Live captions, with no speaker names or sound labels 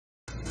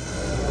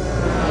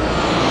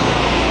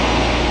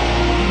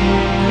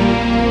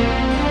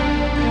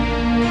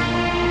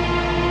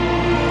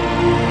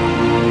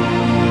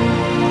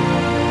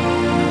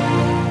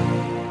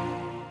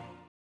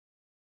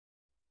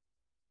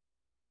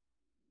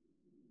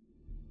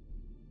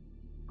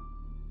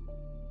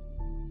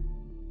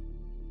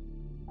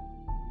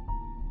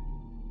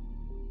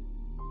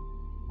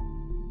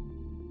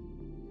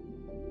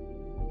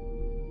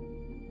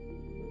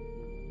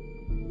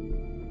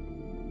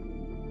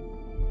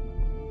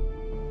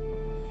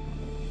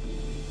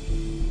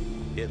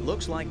It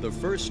looks like the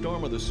first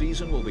storm of the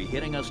season will be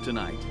hitting us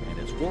tonight, and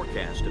it's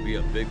forecast to be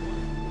a big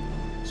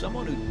one.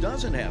 Someone who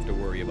doesn't have to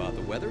worry about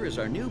the weather is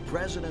our new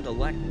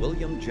President-elect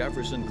William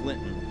Jefferson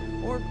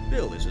Clinton, or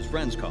Bill as his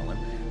friends call him,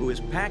 who is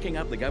packing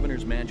up the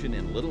governor's mansion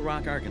in Little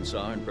Rock,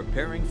 Arkansas, and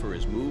preparing for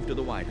his move to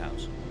the White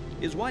House.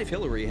 His wife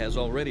Hillary has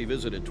already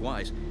visited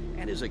twice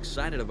and is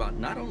excited about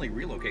not only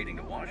relocating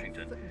to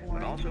Washington,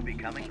 but also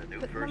becoming the new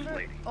First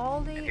Lady.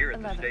 All the And here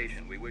at the 11s.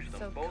 station, we wish them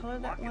So both color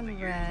luck that in one the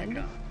years red. to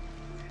come.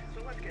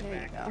 So let's get There you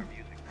back to go. our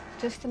music.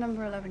 Just the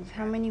number 11s.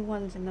 How many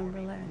ones in number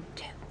 11?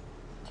 Two.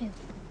 There you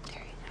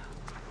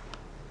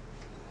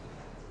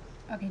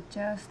go. Okay,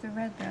 just the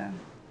red though.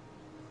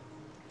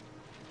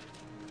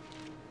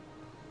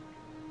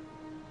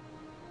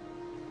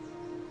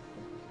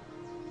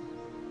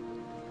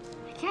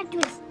 I can't do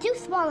it. It's too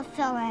small to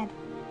fill in.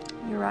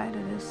 You're right,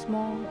 it is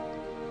small.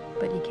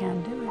 But you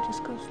can do it.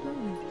 Just go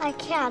slowly. I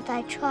can't.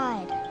 I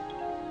tried.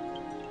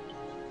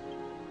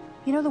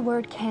 You know the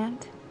word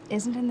can't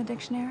isn't in the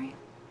dictionary?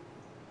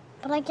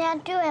 But I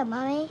can't do it,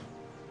 Mommy.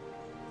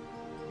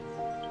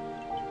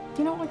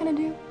 You know what we're gonna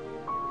do?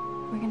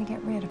 We're gonna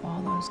get rid of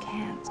all those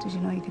can'ts. Did you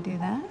know you could do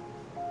that?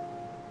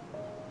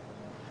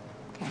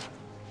 Okay.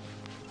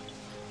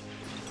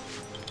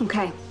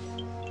 Okay.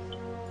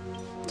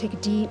 Take a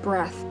deep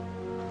breath.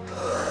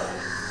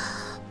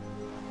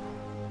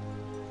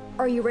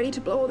 Are you ready to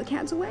blow all the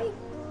cans away?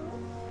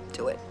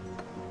 Do it.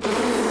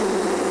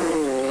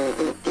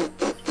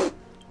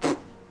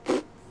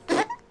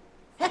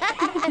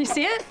 You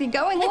see it? They're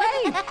going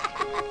away.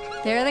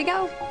 There they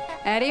go.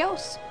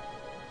 Adios.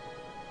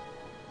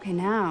 Okay,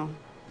 now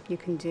you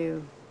can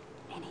do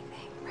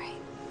anything, right?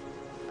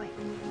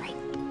 Right.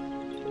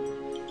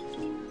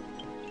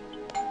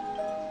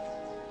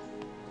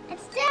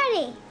 It's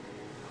Daddy.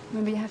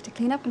 Remember, you have to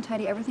clean up and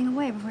tidy everything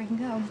away before you can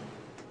go.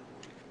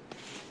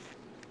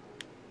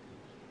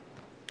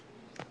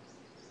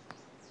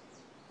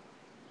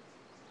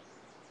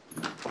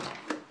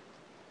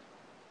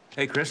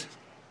 Hey, Chris.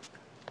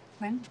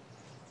 When?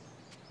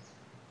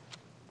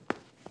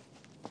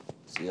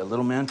 See a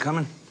little man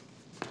coming?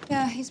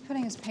 Yeah, he's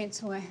putting his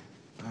paints away.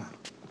 Ah.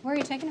 Where are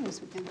you taking him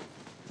this weekend?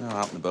 Oh,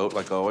 out in the boat,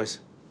 like always.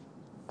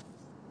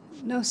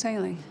 No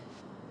sailing.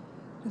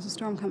 There's a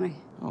storm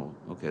coming. Oh,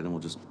 okay, then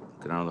we'll just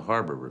go down to the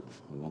harbor, but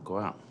we won't go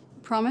out.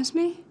 Promise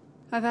me?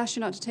 I've asked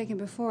you not to take him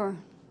before.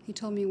 He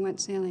told me you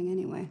went sailing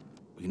anyway.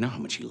 You know how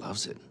much he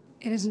loves it.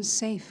 It isn't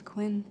safe,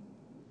 Quinn.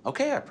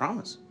 Okay, I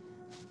promise.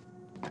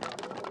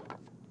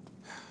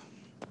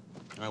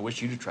 I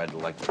wish you'd have tried to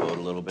like the boat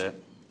a little bit.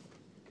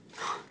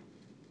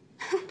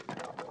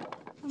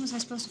 When was I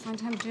supposed to find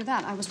time to do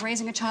that? I was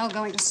raising a child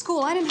going to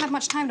school. I didn't have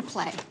much time to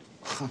play.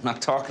 I'm not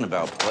talking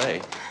about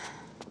play.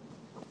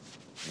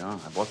 You know,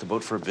 I bought the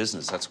boat for a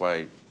business. That's why,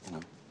 you know,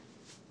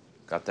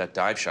 got that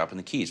dive shop and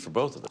the keys for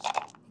both of us.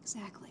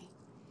 Exactly.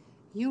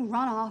 You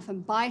run off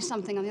and buy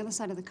something on the other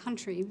side of the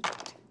country.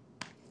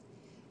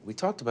 We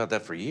talked about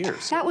that for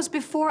years. That was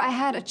before I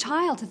had a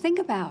child to think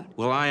about.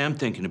 Well, I am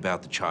thinking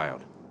about the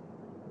child.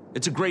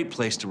 It's a great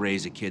place to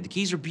raise a kid. The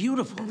keys are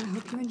beautiful. And I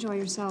hope you enjoy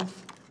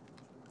yourself.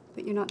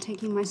 But you're not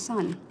taking my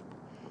son.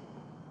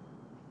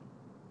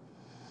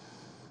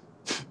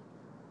 It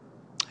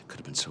could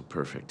have been so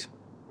perfect.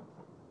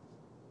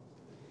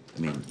 I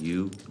mean,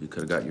 you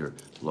could have got your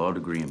law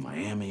degree in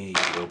Miami. You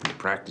could have opened a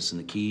practice in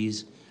the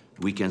Keys.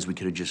 Weekends, we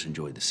could have just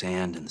enjoyed the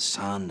sand and the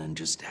sun and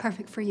just...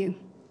 Perfect for you.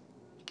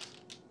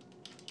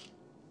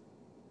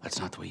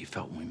 That's not the way you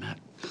felt when we met.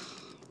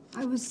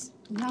 I was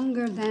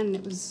younger then.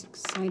 It was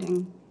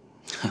exciting.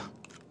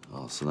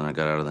 Oh, so then I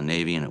got out of the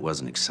Navy and it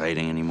wasn't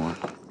exciting anymore?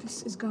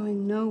 This is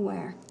going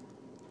nowhere.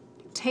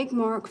 Take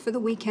Mark for the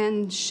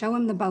weekend, show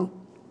him the boat.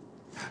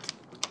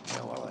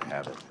 Yeah, well, I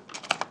have it.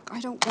 I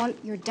don't want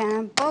your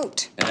damn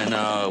boat. And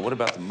what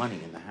about the money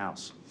in the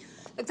house?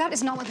 Look, that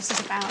is not what this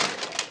is about.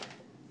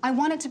 I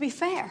want it to be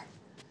fair.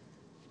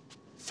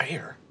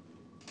 Fair?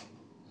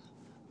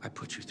 I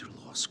put you through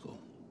law school.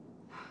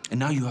 And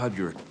now you have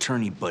your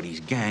attorney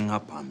buddies gang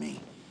up on me.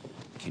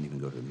 I can't even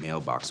go to the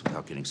mailbox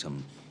without getting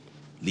some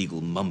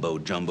legal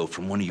mumbo-jumbo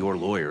from one of your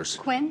lawyers.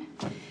 Quinn,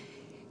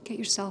 get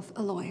yourself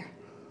a lawyer.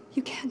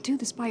 You can't do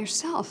this by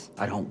yourself.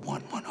 I don't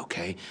want one,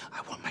 okay?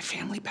 I want my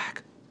family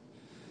back.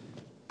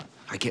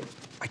 I get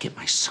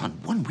my son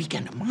one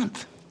weekend a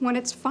month. When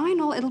it's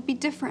final, it'll be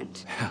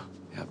different. Yeah,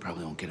 I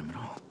probably won't get him at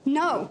all.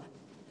 No.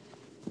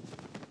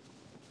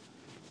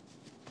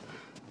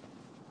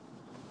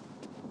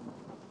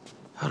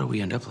 How do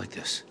we end up like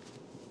this?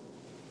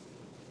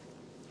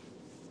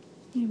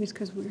 Maybe it's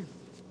because we're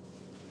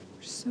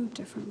so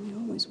different. We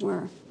always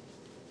were.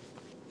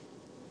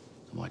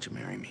 Why'd you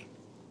marry me?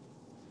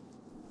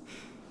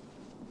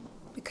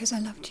 Because I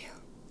loved you.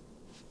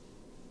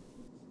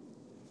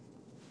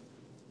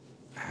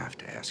 I have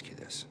to ask you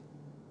this.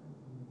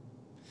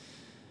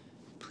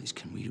 Please,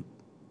 can we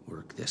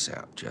work this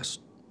out? Just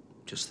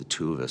the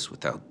two of us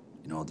without,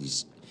 you know, all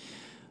these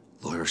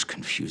lawyers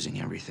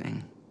confusing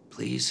everything.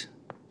 Please?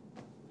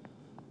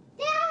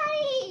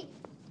 Daddy!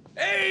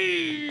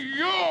 Hey,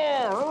 you!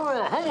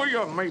 How are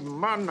you, my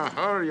man?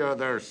 How are you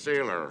there,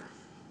 sailor?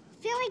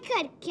 Feeling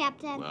good,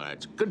 Captain. Well,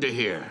 that's good to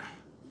hear.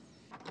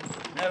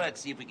 Now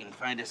let's see if we can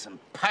find us some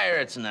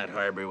pirates in that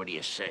harbor. What do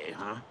you say,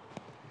 huh?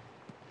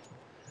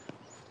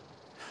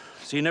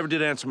 So you never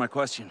did answer my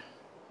question.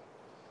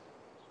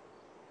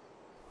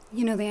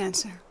 You know the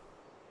answer.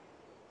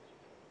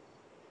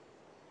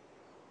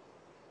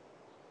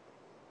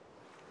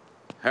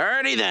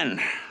 Alrighty then.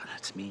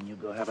 Let's me and you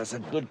go have us a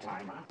good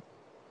time, huh?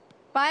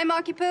 Bye,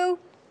 Marky Poo.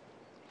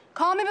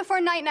 Call me before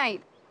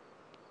night-night.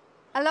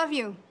 I love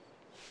you.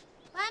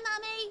 Bye,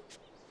 Mommy.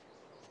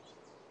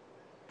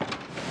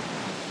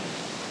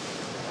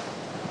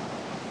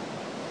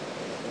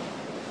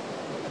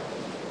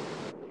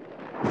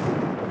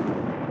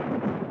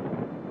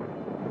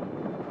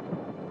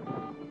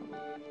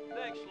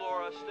 Thanks,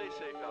 Laura. Stay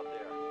safe out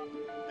there.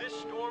 This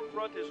storm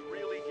front is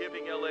really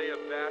giving LA a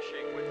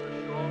bashing. Winds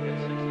are strong at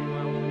 60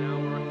 miles an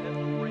hour, and the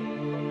rain,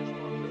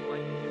 thunderstorms, and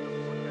lightning in the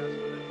forecast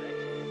for the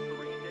next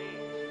 3 days.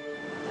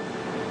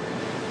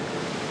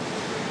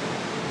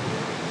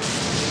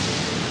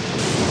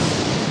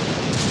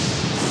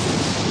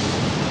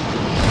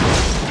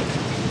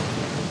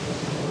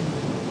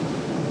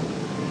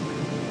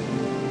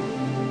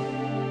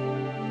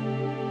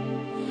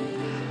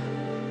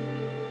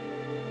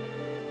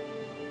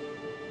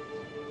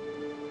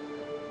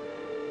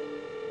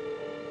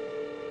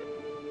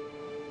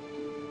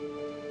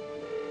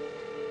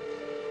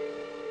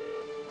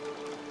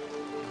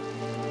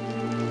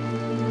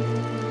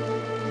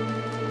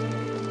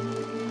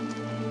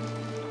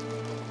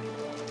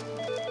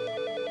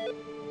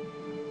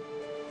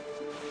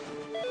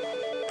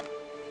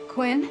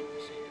 Quinn?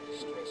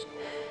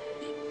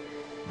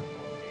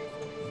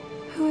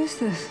 Who is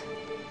this?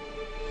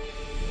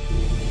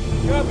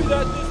 Copy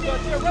that,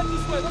 dispatch. Yeah, right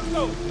this way. Let's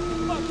go.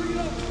 Come on, bring it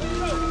over. Let's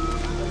go.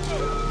 Let's go.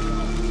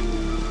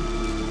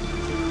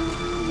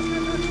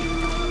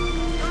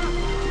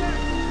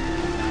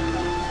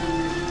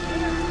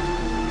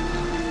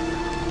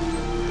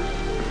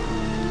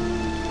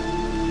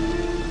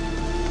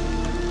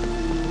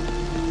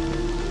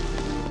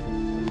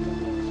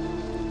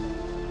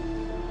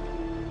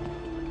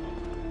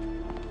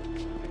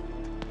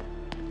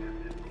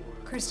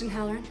 Kristen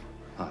Halloran.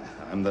 Hi,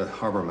 I'm the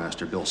harbor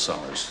master, Bill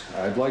Summers.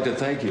 I'd like to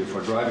thank you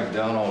for driving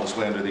down all this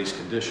way under these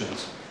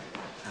conditions.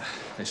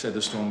 They said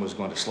the storm was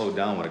going to slow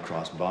down when it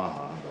crossed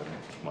Baja, but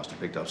it must have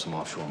picked up some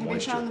offshore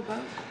moisture. Have you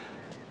found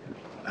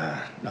the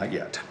boat? Not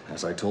yet.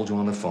 As I told you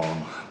on the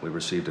phone, we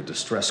received a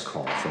distress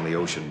call from the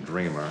Ocean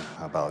Dreamer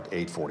about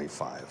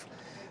 8:45.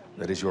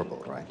 That is your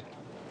boat, right?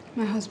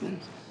 My husband.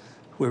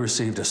 We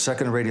received a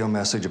second radio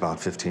message about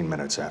 15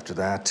 minutes after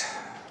that.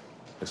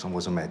 This one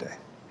was a mayday.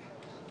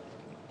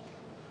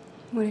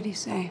 What did he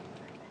say?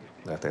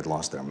 That they'd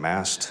lost their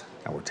mast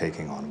and were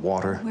taking on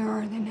water. Where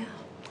are they now?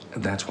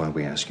 That's why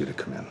we asked you to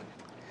come in.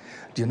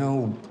 Do you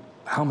know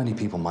how many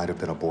people might have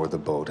been aboard the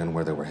boat and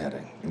where they were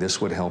heading? This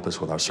would help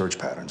us with our search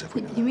patterns if we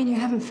knew You that. mean you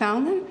haven't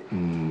found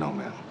them? No,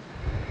 ma'am.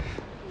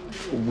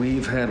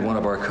 We've had one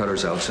of our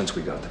cutters out since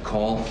we got the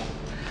call.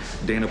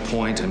 Dana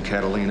Point and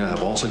Catalina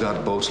have also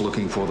got boats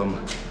looking for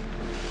them.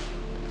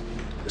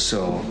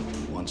 So,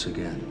 once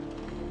again,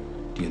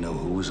 do you know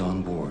who was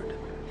on board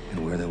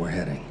and where they were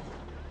heading?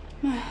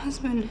 My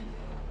husband,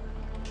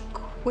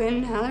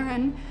 Quinn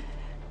Halloran,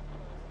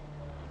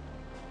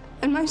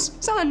 and my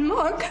son,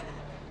 Mark.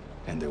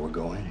 And they were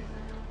going?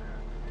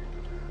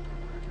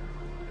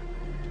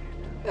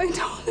 I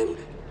told him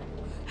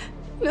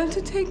not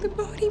to take the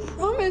boat. He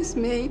promised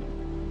me.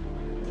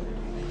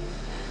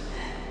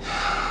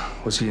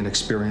 Was he an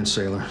experienced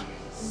sailor?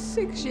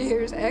 6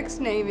 years,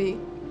 ex-Navy.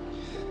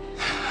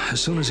 As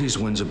soon as these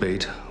winds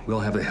abate, we'll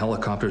have the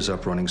helicopters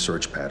up running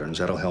search patterns.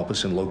 That'll help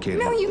us in locating...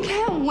 No, you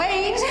can't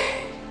wait.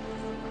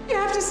 You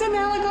have to send the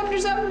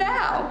helicopters up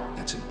now.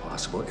 That's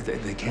impossible.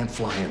 They can't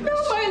fly in No,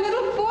 this. my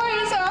little boy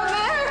is out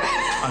there.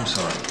 I'm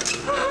sorry.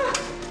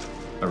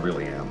 I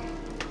really am.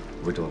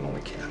 We're doing what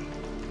we can.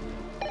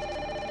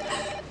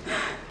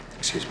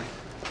 Excuse me.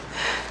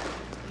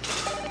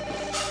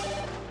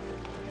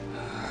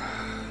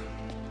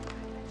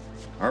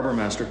 Harbor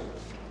Master.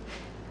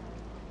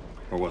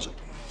 Or was it?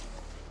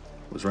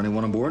 Was there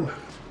anyone on board?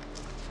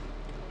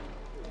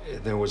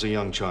 There was a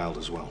young child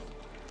as well.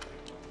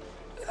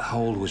 How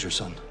old was your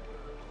son?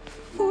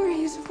 4,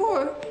 he's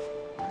 4.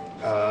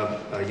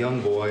 A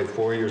young boy,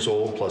 4 years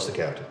old, plus the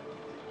captain.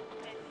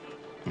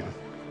 Yeah.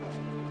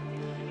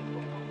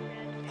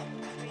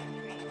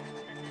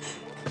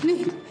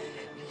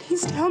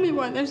 Please tell me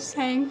what they're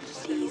saying,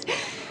 please.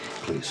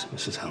 Please,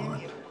 Mrs.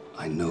 Halloran.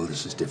 I know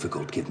this is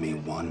difficult. Give me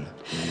 1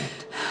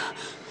 minute.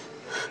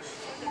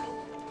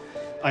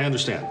 I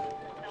understand.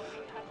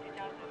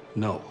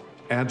 No,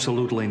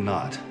 absolutely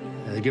not.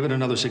 Give it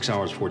another 6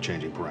 hours before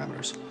changing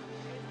parameters.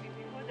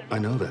 I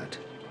know that.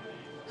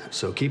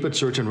 So keep it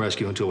search and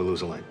rescue until we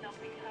lose a link.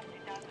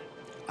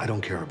 I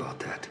don't care about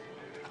that.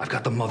 I've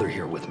got the mother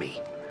here with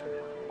me.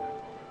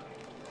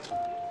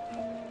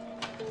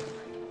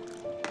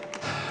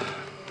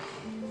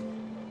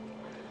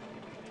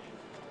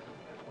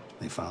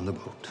 They found the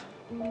boat.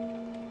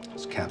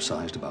 It's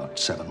capsized about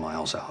 7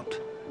 miles out.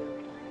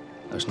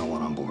 There's no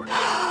one on board.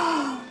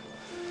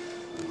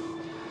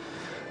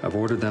 I've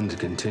ordered them to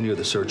continue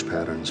the search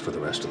patterns for the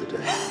rest of the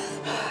day.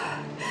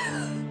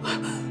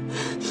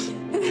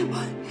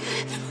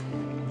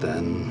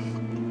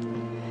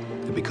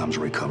 Then it becomes a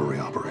recovery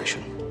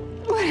operation.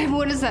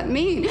 What does that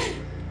mean?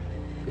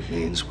 It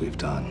means we've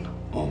done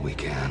all we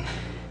can.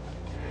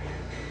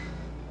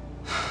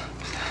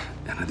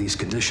 And under these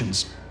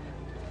conditions,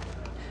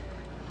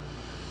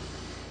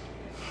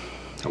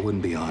 I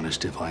wouldn't be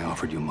honest if I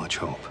offered you much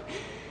hope.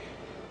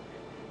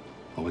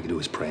 All we can do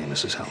is pray,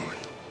 Mrs. Halloran.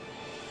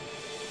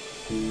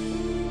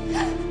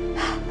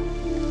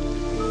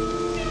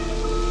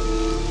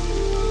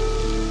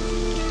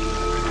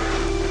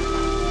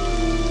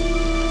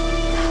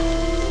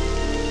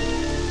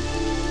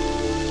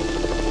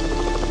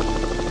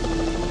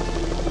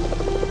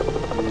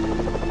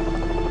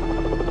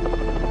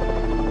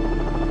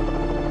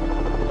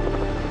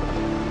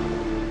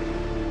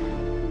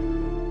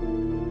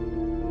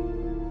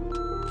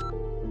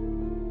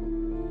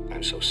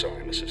 I'm so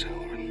sorry, Mrs.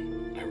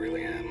 Halloran. I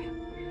really am.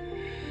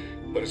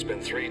 But it's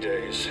been 3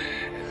 days,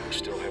 and we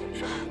still haven't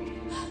found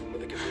them.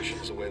 With the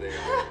conditions the way they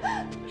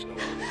are, there's no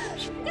way they could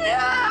have survived. I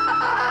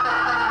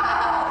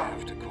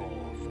have to call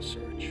off the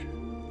search.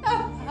 I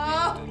did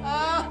all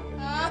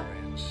I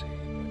could to and see,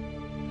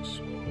 but the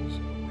swells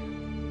and the wind.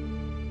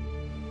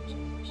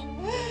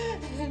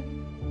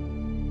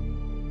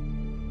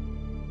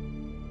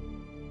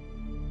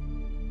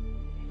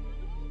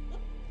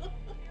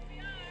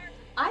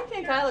 I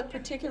think I look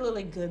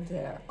particularly good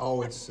there.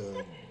 Oh, it's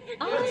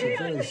Oh,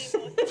 very...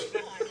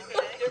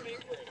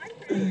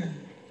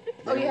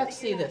 Oh, you have to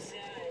see this.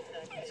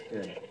 It's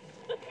good.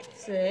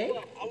 See? I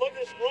love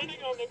this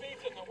running on the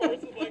beach and the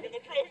horses like in the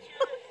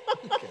brochure.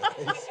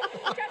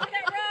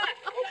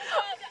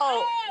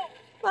 Oh,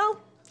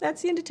 well,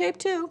 that's the end of tape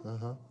 2.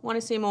 Want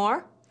to see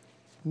more?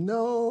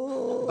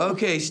 No.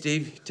 Okay,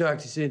 Steve,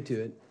 talked us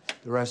into it.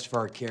 The rest of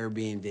our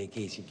Caribbean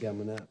vacation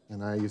coming up.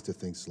 And I used to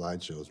think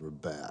slideshows were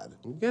bad.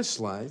 We got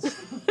slides.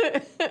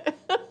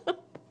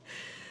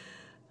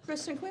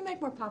 Kristen, can we make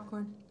more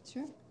popcorn?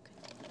 Sure.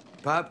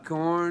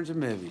 Popcorns and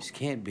movies,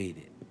 can't beat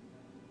it.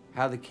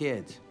 How the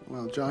kids?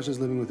 Well, Josh is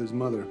living with his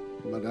mother,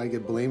 but I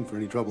get blamed for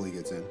any trouble he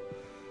gets in.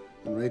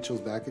 And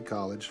Rachel's back at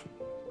college,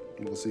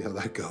 and we'll see how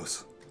that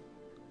goes.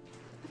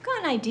 I've got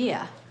an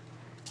idea.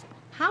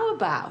 How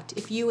about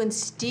if you and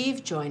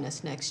Steve join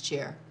us next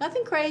year?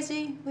 Nothing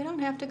crazy. We don't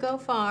have to go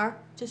far.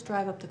 Just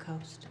drive up the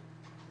coast.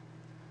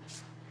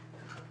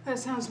 That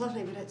sounds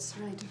lovely, but it's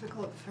really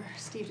difficult for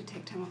Steve to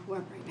take time off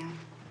work right now.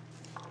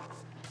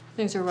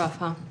 Things are rough,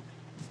 huh?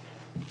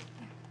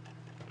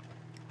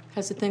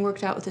 Has the thing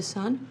worked out with his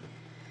son?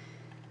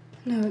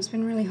 No, it's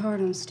been really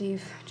hard on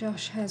Steve.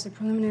 Josh has a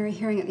preliminary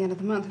hearing at the end of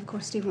the month. Of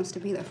course, Steve wants to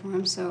be there for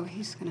him, so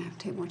he's gonna have to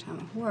take more time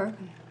off work.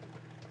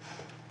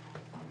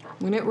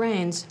 When it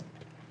rains,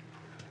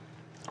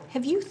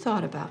 have you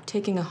thought about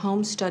taking a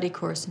home study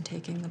course and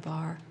taking the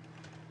bar?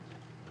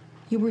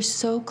 You were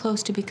so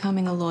close to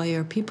becoming a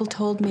lawyer. People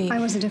told me... I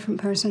was a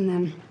different person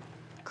then.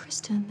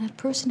 Kristen, that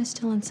person is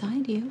still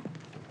inside you.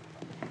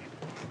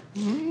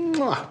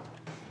 Mwah.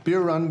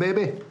 Beer run,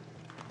 baby.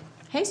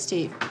 Hey,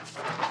 Steve.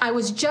 I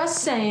was just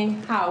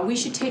saying how we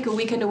should take a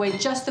weekend away,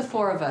 just the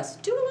 4 of us.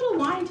 Do a little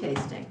wine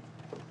tasting.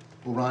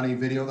 Will Ronnie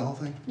video the whole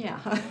thing? Yeah,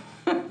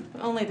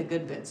 only the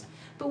good bits.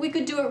 But we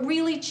could do it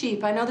really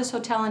cheap. I know this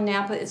hotel in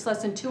Napa, it's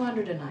less than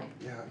 $200 a night.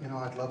 Yeah, you know,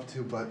 I'd love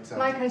to, but...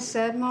 Like I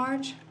said,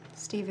 Marge,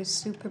 Steve is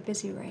super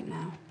busy right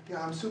now.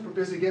 Yeah, I'm super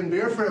busy getting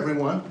beer for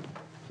everyone.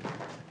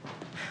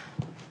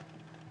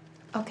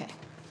 Okay.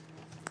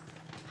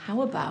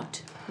 How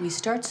about we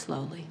start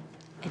slowly,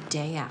 a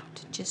day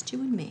out, just you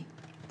and me.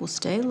 We'll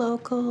stay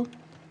local,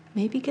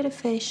 maybe get a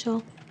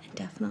facial, and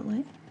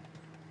definitely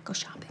go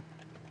shopping.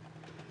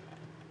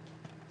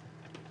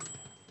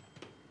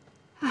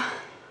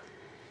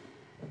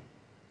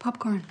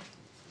 Popcorn.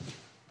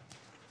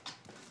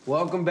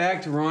 Welcome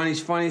back to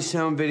Ronnie's Funniest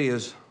Home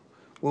Videos.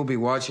 We'll be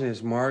watching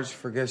as Marge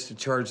forgets to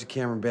charge the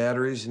camera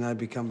batteries and I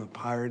become a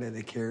pirate of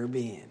the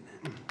Caribbean.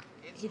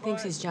 He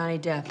thinks he's Johnny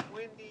Depp.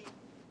 Windy,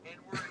 and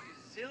we're a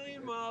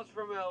zillion miles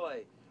from LA.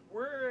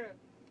 Where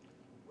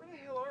the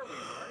hell are we,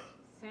 Marge?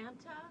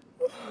 Santa?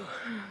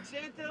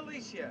 Santa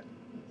Alicia.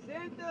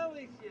 Santa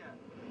Alicia.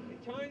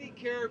 A tiny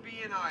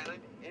Caribbean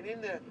island, and in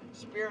the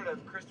spirit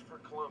of Christopher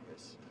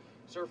Columbus,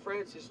 Sir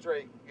Francis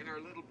Drake, and our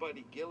little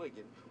buddy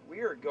Gilligan, we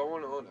are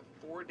going on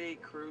a 4-day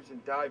cruise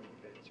and dive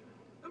adventure.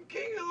 I'm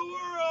king of the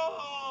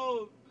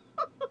world!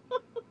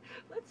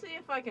 Let's see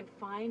if I can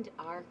find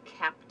our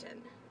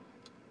captain.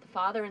 The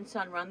father and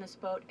son run this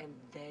boat, and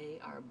they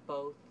are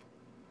both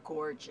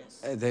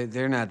gorgeous.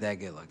 They're not that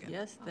good looking.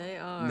 Yes, they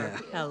are. No.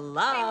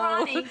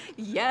 Hello. Hey, Ronnie.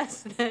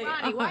 Yes, they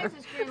Ronnie, are. why is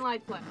this green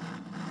light flash?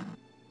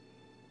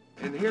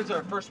 And here's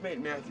our first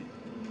mate, Matthew.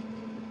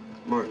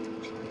 Mark,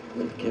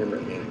 the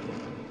cameraman.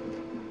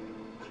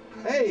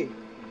 Hey!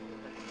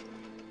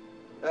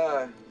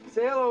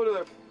 Say hello to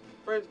the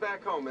friends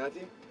back home,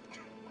 Matthew.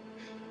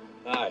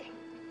 Hi.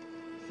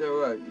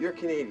 So, you're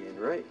Canadian,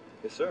 right?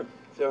 Yes, sir.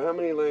 So how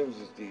many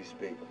languages do you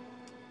speak?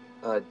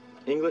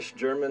 English,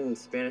 German,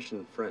 Spanish,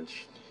 and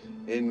French.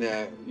 And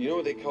you know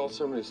what they call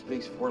someone who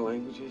speaks 4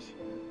 languages?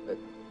 A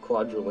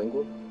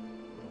quadrilingual?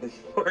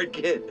 Smart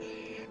kid.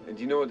 And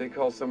do you know what they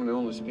call someone who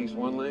only speaks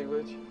 1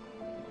 language?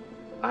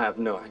 I have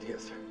no idea,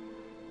 sir.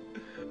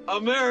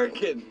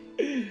 American!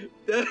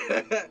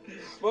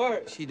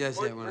 Smart. She does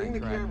that when I cry. Bring the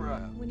camera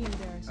up. When are you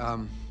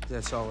embarrassed?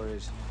 That's all there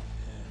is.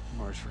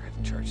 Marge forgot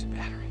to charge the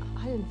battery.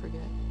 I didn't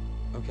forget.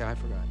 Okay, I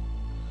forgot.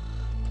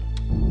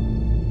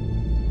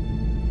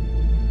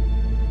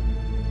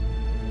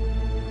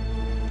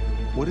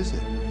 What is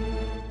it?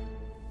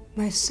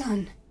 My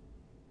son.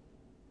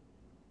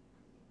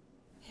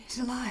 He's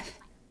alive.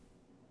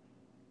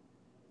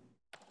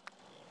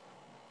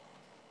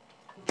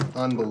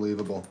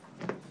 Unbelievable.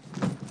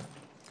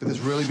 Could this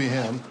really be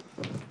him?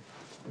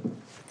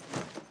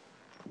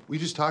 Will you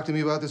just talk to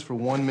me about this for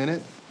 1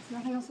 minute?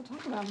 There's nothing else to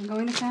talk about. I'm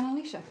going to Santa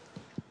Alicia.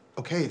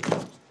 Okay,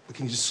 but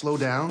can you just slow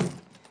down?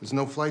 There's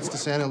no flights to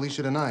Santa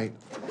Alicia tonight.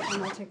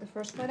 And I'll take the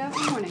first flight out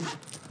in the morning.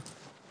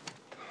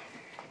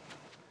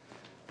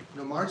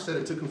 You know, Marge said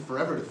it took him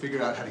forever to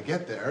figure out how to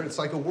get there. It's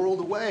like a world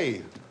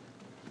away.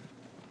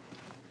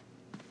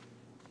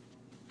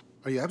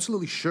 Are you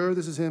absolutely sure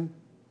this is him?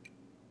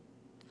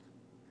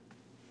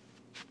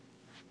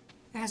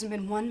 There hasn't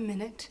been 1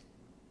 minute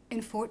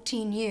in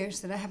 14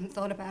 years that I haven't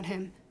thought about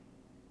him.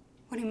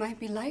 What he might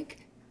be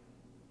like,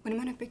 what he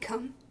might have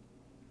become.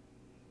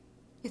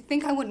 You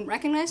think I wouldn't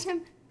recognize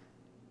him?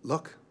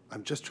 Look,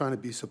 I'm just trying to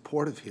be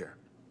supportive here.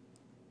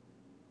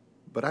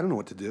 But I don't know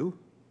what to do.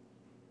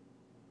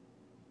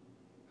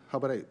 How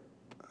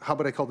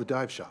about I call the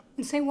dive shop?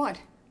 And say what?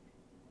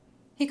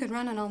 He could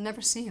run and I'll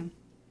never see him.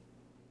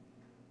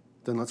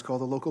 Then let's call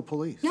the local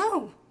police.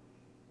 No!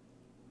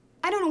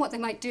 I don't know what they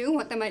might do,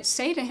 what they might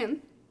say to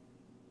him.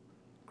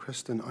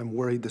 Kristen, I'm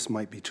worried this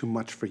might be too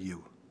much for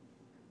you.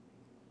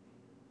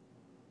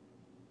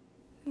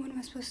 What am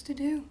I supposed to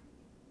do?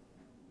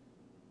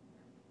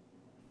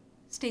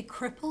 Stay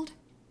crippled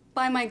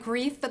by my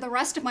grief for the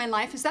rest of my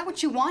life? Is that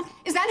what you want?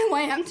 Is that who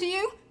I am to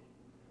you?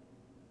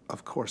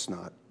 Of course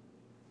not.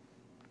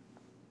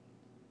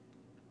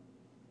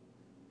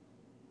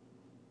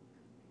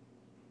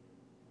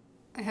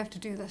 I have to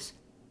do this.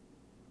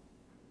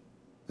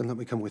 Then let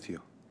me come with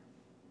you.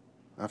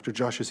 After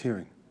Josh's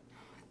hearing.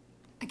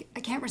 I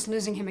can't risk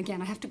losing him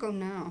again. I have to go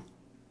now.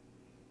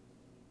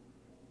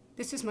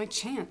 This is my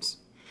chance.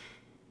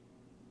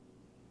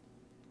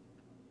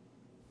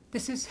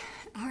 This is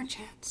our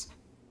chance.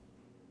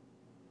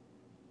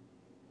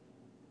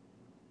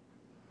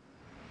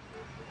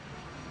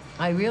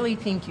 I really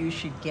think you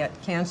should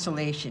get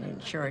cancellation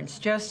insurance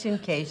just in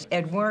case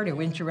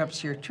Eduardo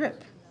interrupts your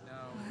trip.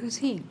 Who's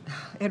he?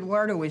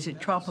 Eduardo is a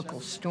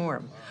tropical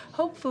storm.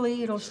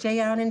 Hopefully it'll stay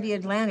out in the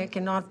Atlantic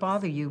and not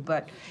bother you,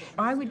 but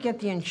I would get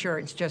the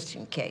insurance just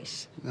in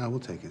case. No, we'll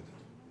take it.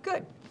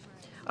 Good.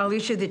 I'll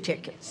issue the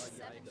tickets.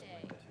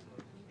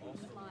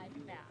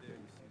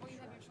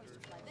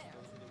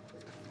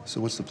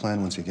 So what's the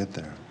plan once you get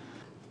there?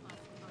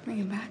 Bring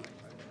him back.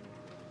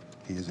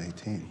 He is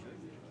 18.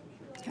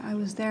 Yeah, I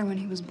was there when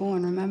he was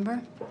born,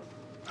 remember?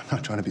 I'm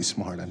not trying to be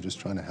smart. I'm just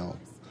trying to help.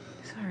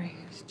 Sorry,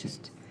 it's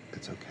just...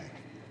 It's okay.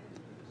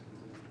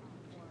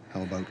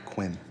 How about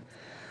Quinn?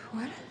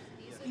 What?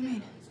 What do you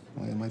mean?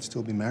 Well, you might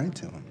still be married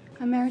to him.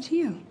 I'm married to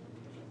you.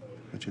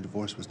 But your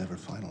divorce was never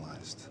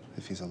finalized.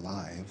 If he's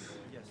alive...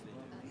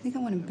 You think I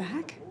want him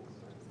back?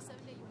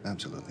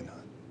 Absolutely not.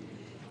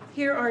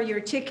 Here are your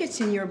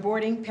tickets and your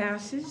boarding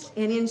passes,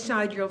 and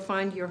inside you'll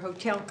find your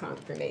hotel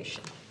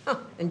confirmation.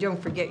 Oh, and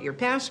don't forget your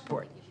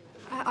passport.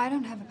 I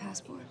don't have a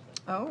passport.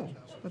 Oh,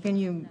 well, then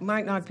you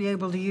might not be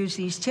able to use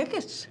these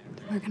tickets.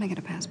 Where can I get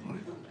a passport?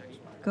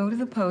 Go to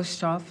the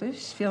post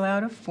office, fill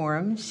out a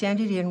form,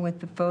 send it in with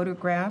the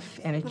photograph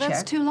and a check.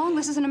 That's too long.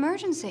 This is an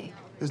emergency.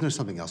 Isn't there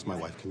something else my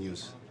wife can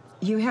use?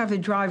 You have a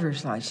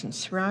driver's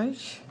license, right?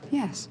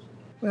 Yes.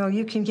 Well,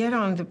 you can get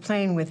on the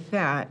plane with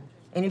that,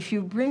 and if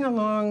you bring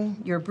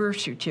along your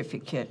birth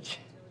certificate,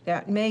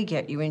 that may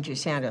get you into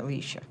Santa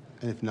Alicia.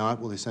 And if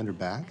not, will they send her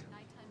back?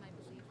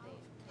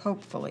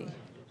 Hopefully.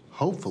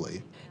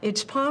 Hopefully?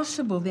 It's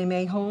possible they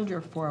may hold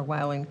her for a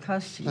while in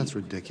custody. That's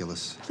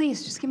ridiculous.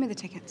 Please, just give me the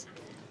tickets.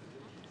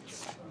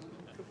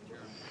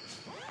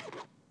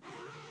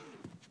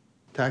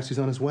 Taxi's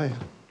on his way.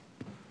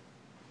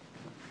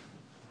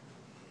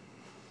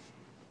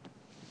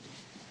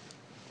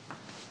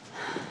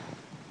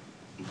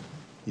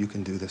 You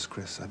can do this,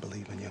 Chris. I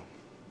believe in you.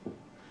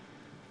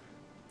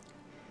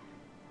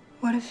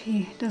 What if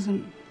he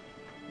doesn't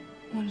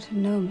want to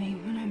know me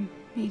when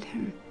I meet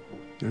him?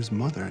 You're his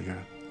mother.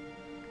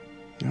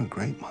 You're a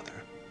great mother.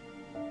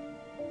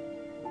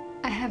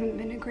 I haven't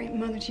been a great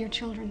mother to your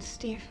children,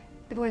 Steve.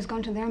 They've always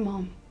gone to their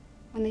mom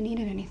when they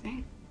needed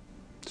anything.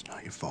 It's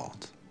not your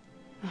fault.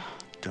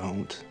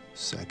 Don't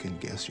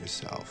second-guess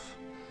yourself.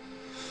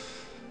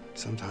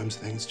 Sometimes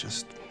things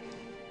just,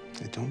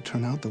 they don't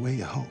turn out the way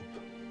you hope.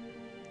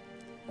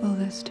 Will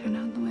this turn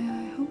out the way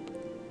I hope?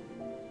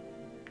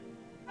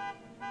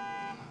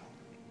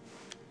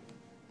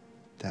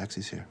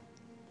 Taxi's here.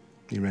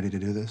 You ready to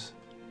do this?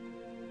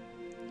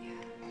 Yeah.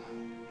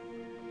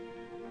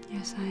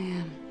 Yes, I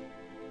am.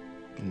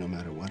 And no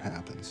matter what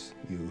happens,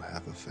 you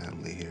have a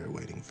family here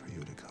waiting for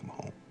you to come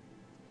home.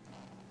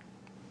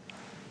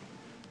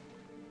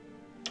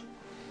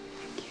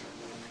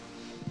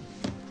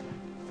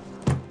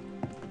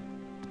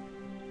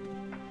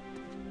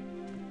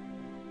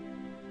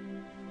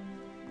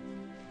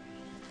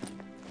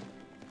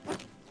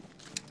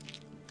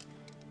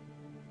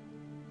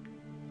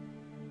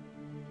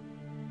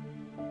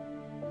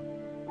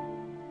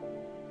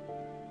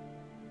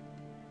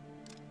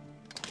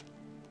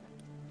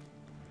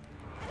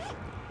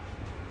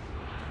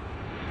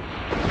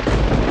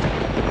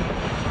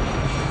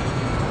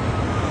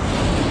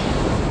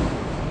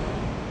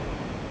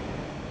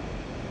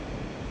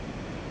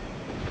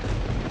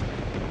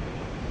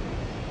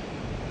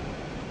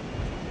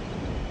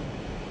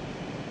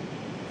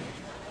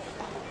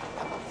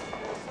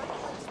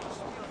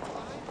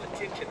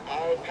 Attention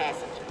all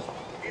passengers.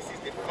 This is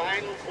the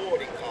final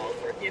boarding call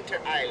for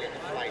Inter-Island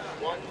Flight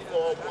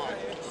 141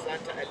 to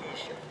Santa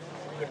Alicia.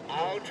 Would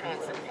all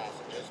transit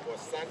passengers for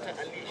Santa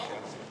Alicia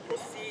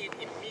proceed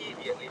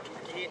immediately to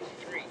Gate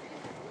 3.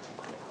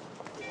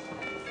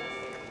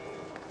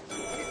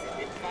 This is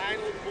the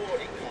final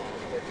boarding call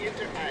for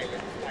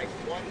Inter-Island Flight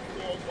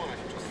 141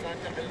 to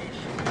Santa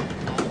Alicia.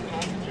 All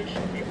passengers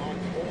should be on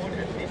board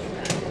at this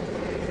time.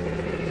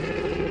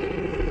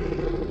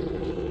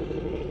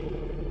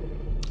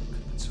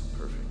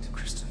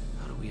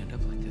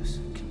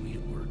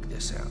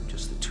 Out,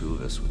 just the two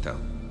of us,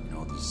 without,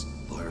 these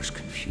lawyers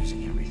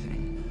confusing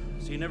everything.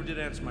 So you never did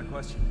answer my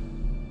question.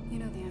 You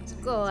know the answer.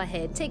 Go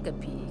ahead, take a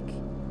peek.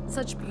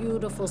 Such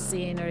beautiful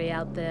scenery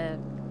out there.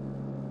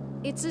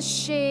 It's a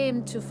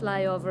shame to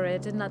fly over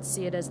it and not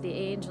see it as the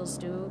angels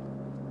do.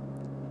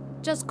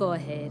 Just go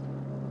ahead.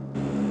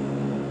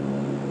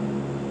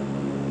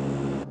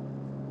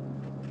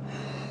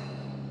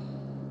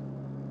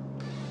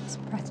 It's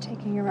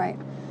breathtaking, you're right.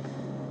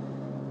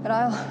 But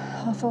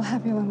I'll feel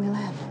happy when we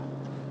land.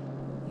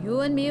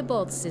 You and me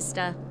both,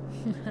 sister.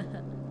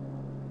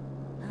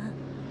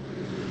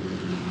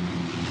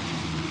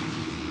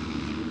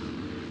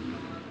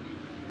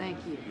 Thank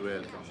you. You're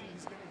welcome.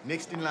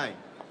 Next in line.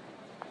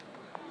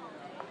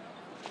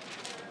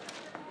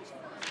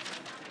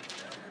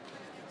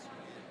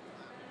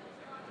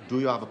 Do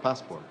you have a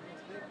passport?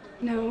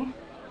 No,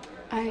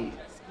 I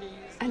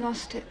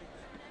lost it.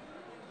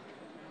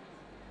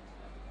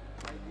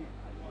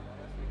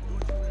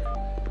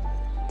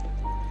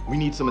 We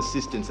need some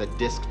assistance at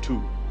desk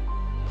 2.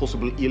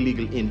 Possible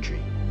illegal entry.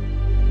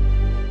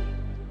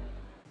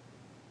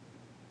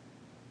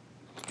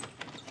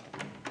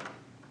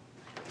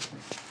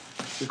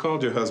 We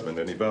called your husband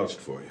and he vouched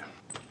for you.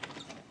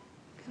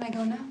 Can I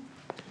go now?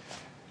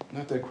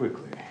 Not that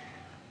quickly.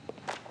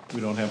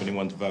 We don't have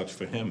anyone to vouch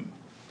for him.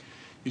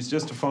 He's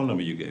just a phone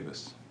number you gave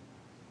us.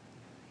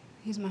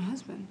 He's my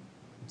husband.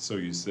 So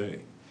you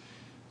say.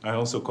 I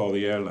also called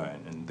the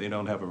airline, and they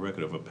don't have a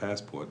record of a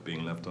passport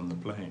being left on the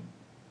plane.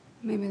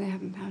 Maybe they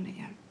haven't found it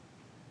yet.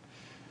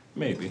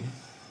 Maybe.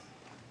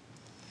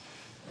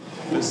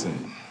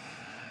 Listen,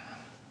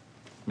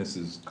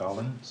 Mrs.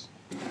 Collins.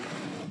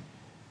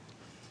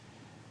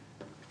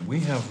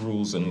 We have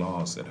rules and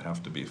laws that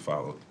have to be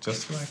followed,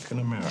 just like in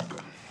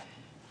America.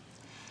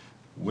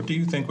 What do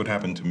you think would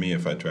happen to me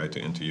if I tried to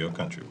enter your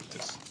country with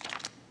this?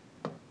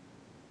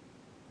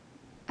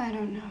 I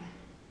don't know.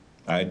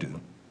 I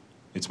do.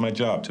 It's my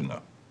job to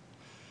know.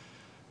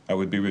 I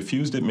would be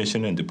refused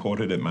admission and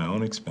deported at my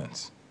own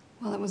expense.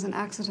 Well, it was an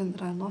accident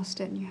that I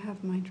lost it, and you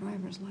have my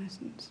driver's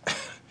license.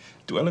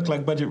 Do I look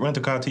like budget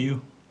rent-a-car to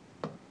you?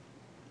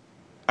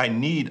 I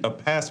need a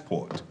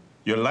passport.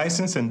 Your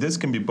license and this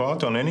can be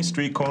bought on any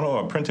street corner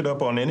or printed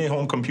up on any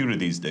home computer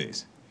these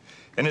days.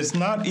 And it's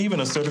not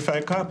even a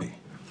certified copy.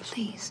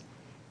 Please,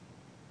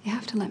 you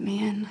have to let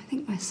me in. I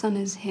think my son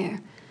is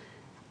here,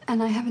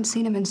 and I haven't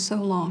seen him in so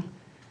long.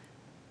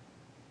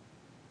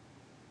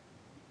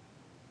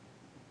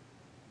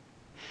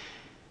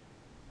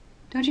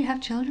 Don't you have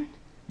children?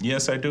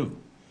 Yes, I do.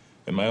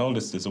 And my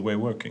oldest is away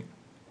working.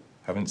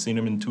 Haven't seen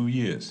him in 2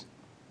 years.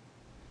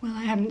 Well,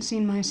 I haven't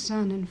seen my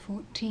son in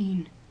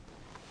 14.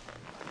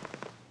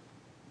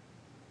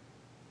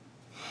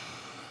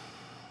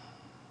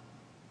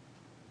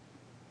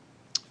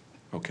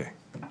 Okay.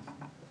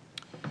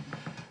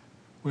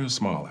 We're a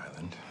small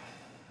island,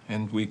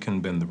 and we can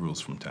bend the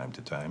rules from time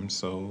to time,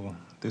 so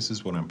this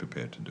is what I'm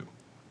prepared to do.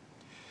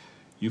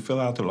 You fill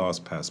out the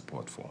lost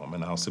passport form,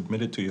 and I'll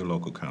submit it to your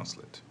local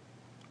consulate.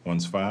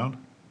 Once filed,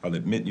 I'll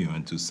admit you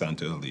into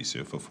Santa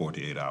Alicia for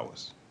 48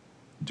 hours,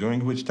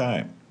 during which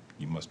time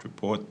you must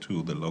report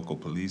to the local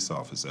police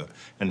officer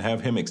and have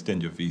him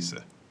extend your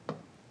visa.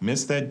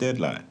 Miss that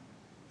deadline,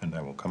 and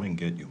I will come and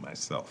get you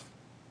myself.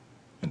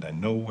 And I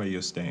know where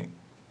you're staying.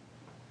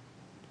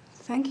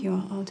 Thank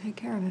you. I'll take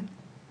care of it.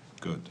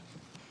 Good.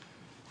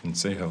 And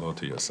say hello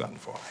to your son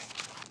for me.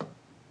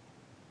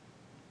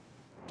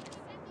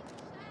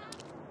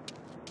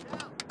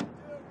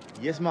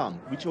 Yes, Mom.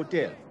 Which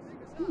hotel?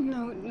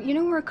 No, you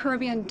know where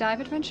Caribbean Dive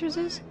Adventures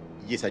is?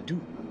 Yes, I do.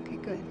 Okay,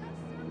 good.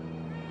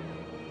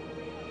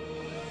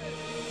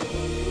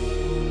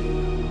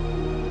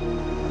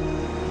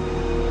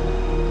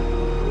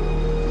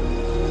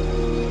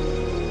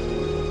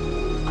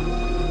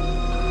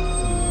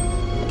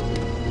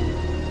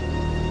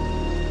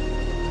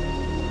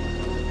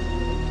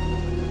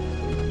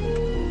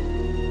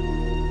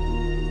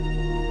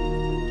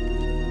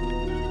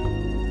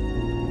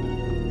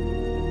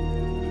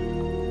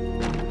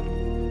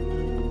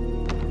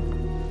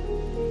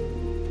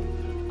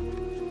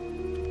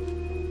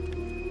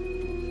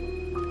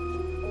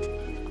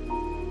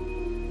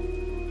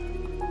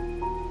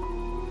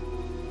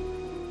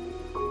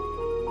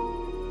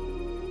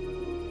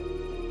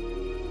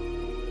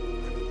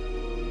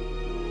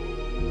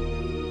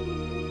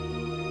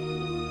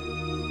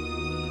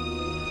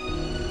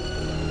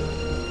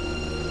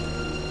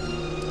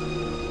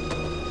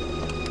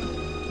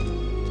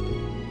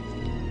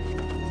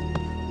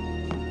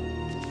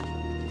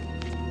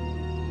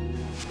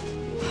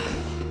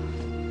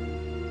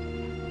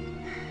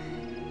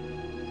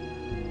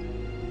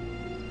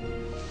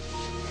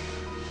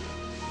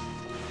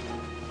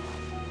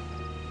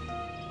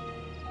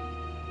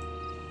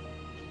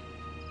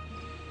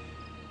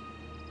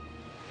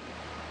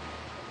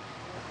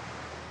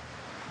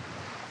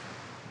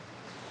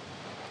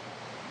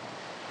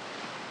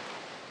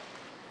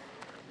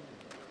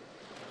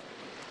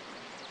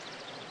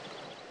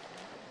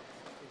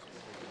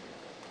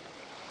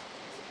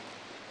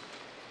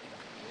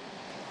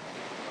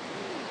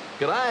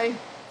 G'day.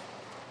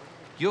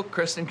 You're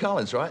Kristen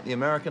Collins, right? The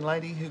American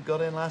lady who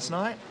got in last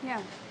night? Yeah.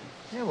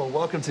 Yeah, well,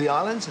 welcome to the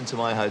islands and to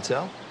my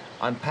hotel.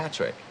 I'm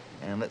Patrick,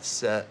 and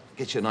let's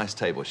get you a nice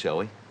table, shall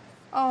we?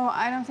 Oh,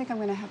 I don't think I'm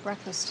going to have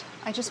breakfast.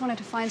 I just wanted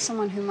to find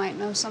someone who might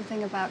know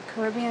something about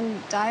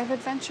Caribbean dive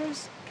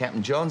adventures.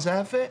 Captain John's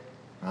outfit?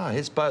 Oh,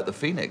 his boat, the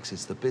Phoenix,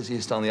 is the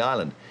busiest on the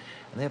island.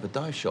 And they have a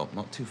dive shop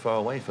not too far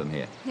away from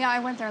here. Yeah, I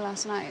went there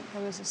last night.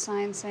 There was a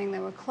sign saying they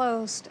were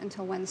closed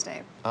until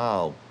Wednesday.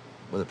 Oh,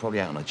 well, they're probably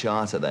out on a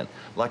charter then.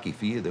 Lucky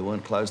for you, they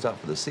weren't closed up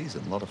for the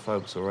season. A lot of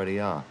folks already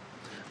are.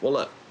 Well,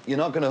 look, you're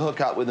not going to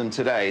hook up with them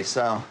today,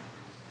 so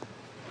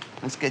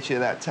let's get you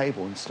to that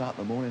table and start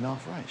the morning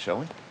off right,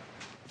 shall we?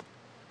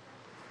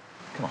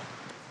 Come on.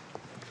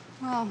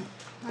 Well,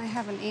 I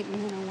haven't eaten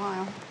in a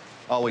while.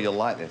 Oh, well, you'll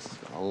like this. It's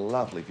got a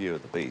lovely view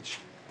of the beach.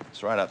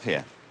 It's right up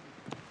here.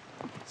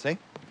 See?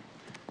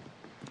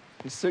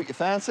 This suit your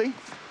fancy?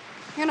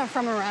 You're not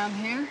from around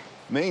here.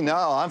 Me? No,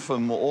 I'm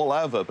from all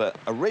over, but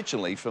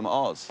originally from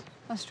Oz.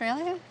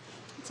 Australia?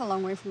 It's a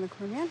long way from the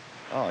Caribbean.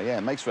 Oh, yeah,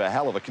 it makes for a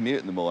hell of a commute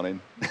in the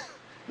morning.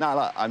 No,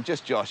 look, I'm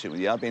just joshing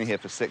with you. I've been here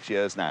for 6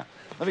 years now.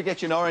 Let me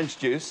get you an orange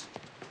juice.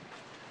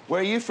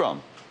 Where are you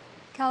from?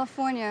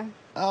 California.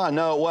 Oh,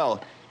 no,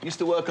 well, used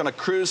to work on a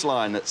cruise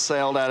line that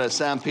sailed out of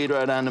San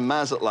Pedro down to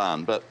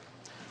Mazatlan, but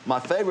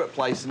my favorite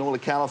place in all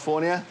of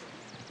California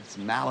is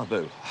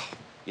Malibu.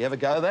 You ever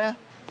go there?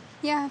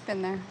 Yeah, I've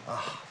been there.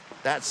 Oh,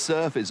 that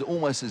surf is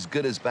almost as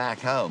good as back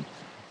home,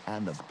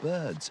 and the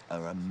birds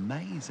are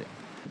amazing.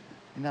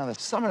 You know,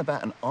 there's something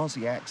about an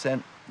Aussie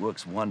accent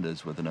works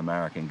wonders with an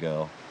American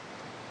girl.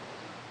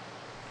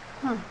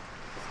 Huh.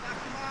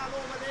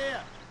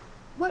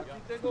 What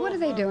are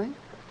they doing?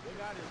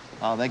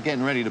 Oh, they're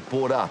getting ready to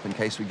board up in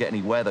case we get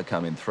any weather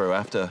coming through.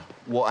 After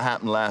what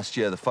happened last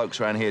year, the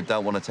folks around here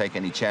don't want to take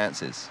any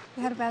chances.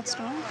 You had a bad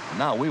storm?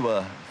 No, we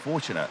were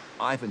fortunate.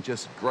 Ivan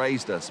just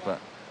grazed us,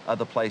 but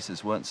other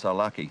places weren't so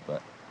lucky.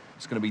 But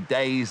it's going to be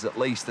days at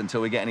least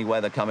until we get any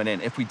weather coming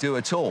in, if we do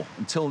at all.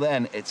 Until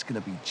then, it's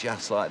going to be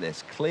just like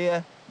this,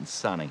 clear and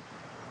sunny.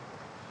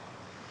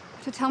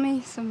 So tell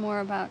me some more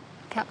about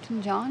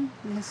Captain John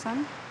and his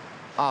son.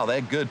 Oh,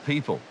 they're good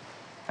people.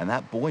 And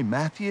that boy,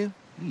 Matthew,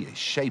 he is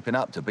shaping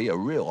up to be a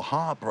real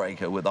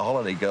heartbreaker with the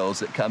holiday girls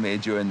that come here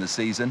during the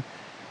season.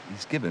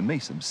 He's giving me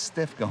some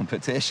stiff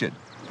competition.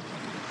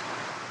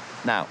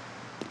 Now,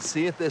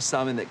 see if there's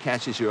something that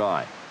catches your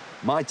eye.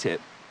 My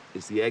tip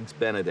is the Eggs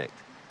Benedict.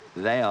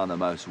 They are the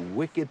most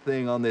wicked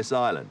thing on this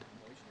island.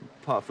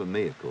 Apart from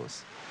me, of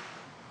course.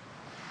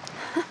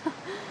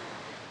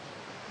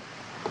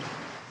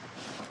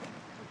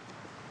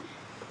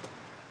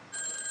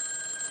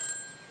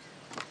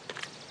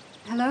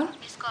 Hello?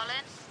 Miss Collins?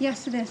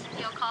 Yes, it is.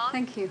 Your call?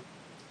 Thank you.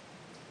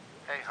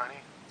 Hey, honey.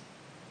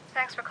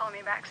 Thanks for calling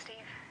me back, Steve.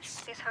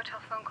 These hotel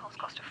phone calls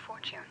cost a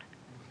fortune.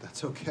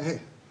 That's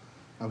okay.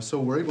 I was so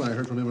worried when I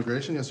heard from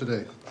immigration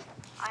yesterday.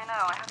 I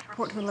know. I have to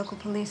report to the local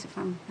police if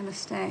I'm going to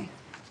stay.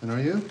 And are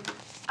you?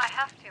 I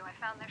have to. I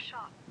found their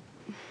shop.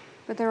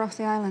 But they're off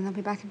the island. They'll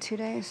be back in 2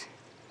 days.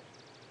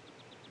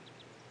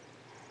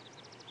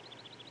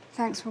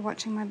 Thanks for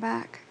watching my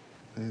back.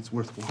 It's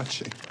worth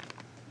watching.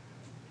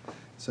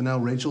 So now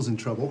Rachel's in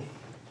trouble.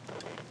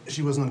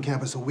 She wasn't on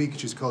campus a week.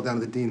 She's called down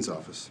to the dean's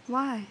office.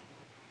 Why?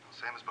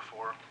 Same as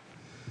before.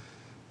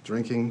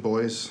 Drinking,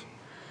 boys.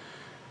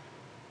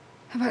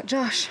 How about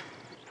Josh?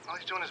 Well,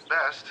 he's doing his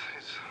best.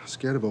 He's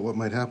scared about what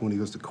might happen when he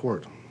goes to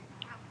court.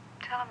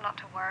 Tell him not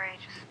to worry.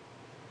 Just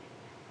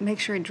make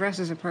sure he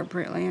dresses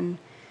appropriately and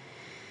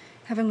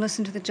have him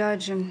listen to the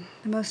judge, and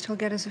the most he'll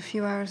get is a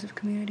few hours of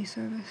community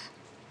service.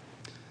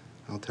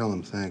 I'll tell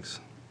him, thanks.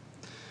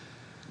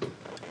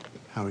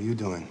 How are you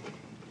doing?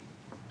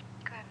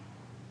 Good.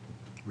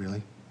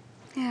 Really?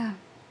 Yeah.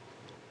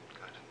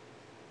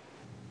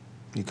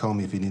 You call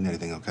me if you need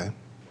anything, okay?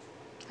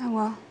 Oh,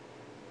 well.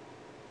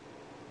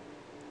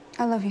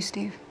 I love you,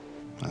 Steve.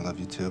 I love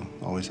you too.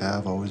 Always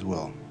have, always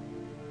will.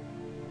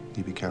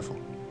 You be careful.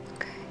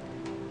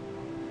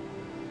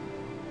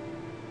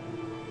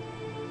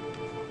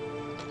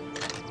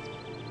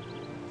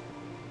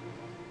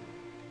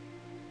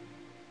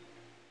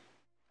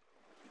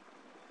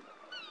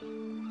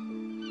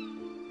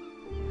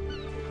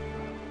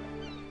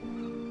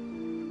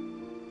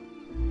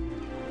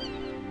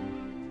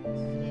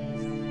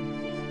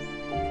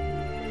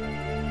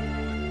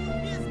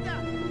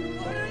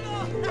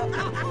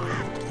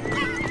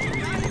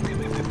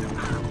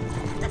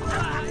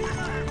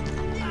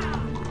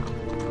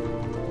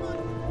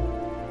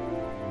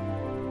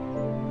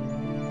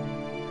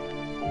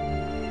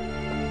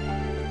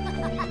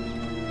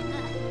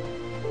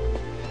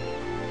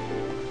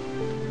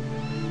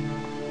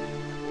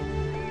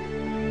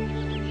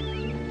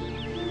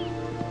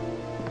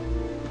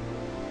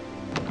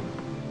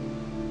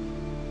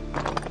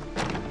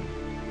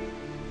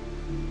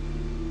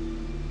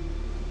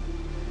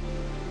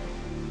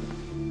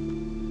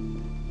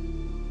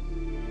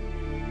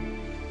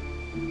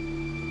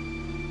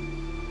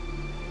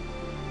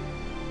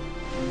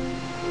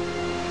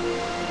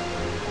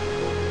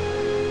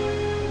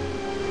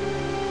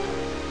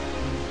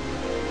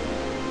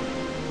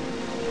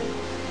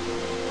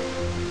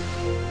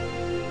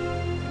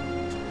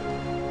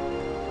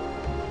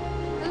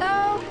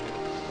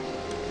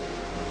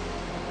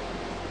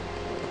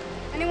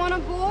 want a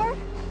board?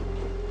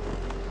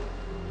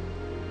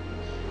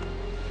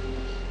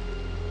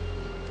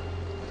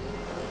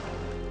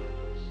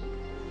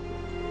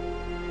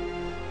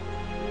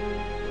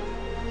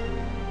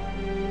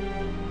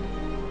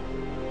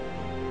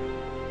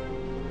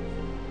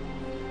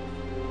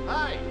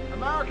 Hey,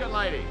 American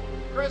lady,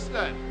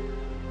 Kristen.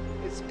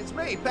 It's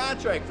me,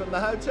 Patrick, from the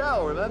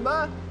hotel,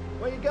 remember?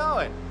 Where you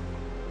going?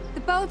 The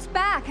boat's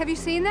back. Have you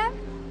seen them?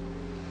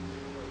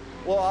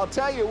 Well, I'll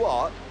tell you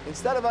what,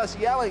 instead of us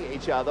yelling at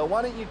each other,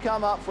 why don't you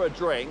come up for a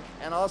drink,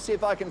 and I'll see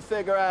if I can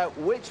figure out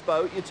which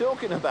boat you're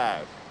talking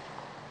about.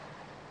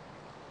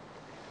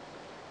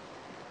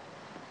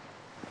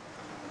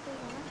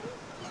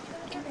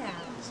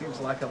 Seems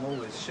like I'm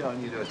always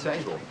showing you to a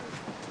table.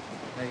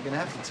 Now, you're gonna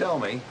have to tell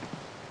me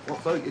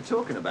what boat you're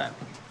talking about.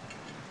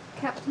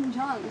 Captain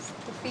John's,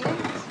 the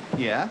Phoenix.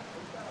 Yeah?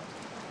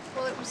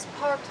 Well, it was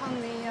parked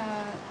on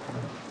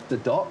The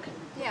dock?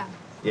 yeah,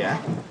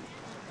 Yeah?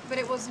 but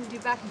it wasn't due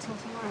back until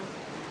tomorrow.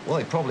 Well,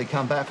 he'd probably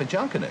come back for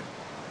Junkanoo.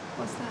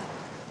 What's that?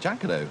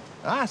 Junkanoo?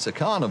 Ah, it's a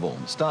carnival.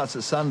 It starts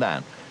at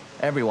sundown.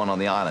 Everyone on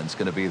the island's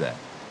gonna be there.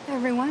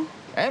 Everyone?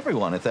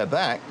 Everyone, if they're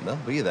back, they'll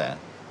be there.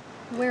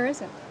 Where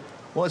is it?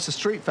 Well, it's a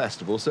street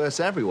festival, so it's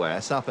everywhere.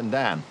 It's up and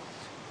down.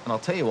 And I'll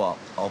tell you what,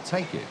 I'll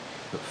take you.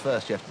 But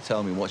first, you have to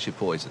tell me what's your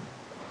poison.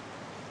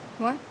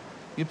 What?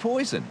 Your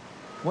poison.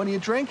 What are you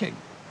drinking?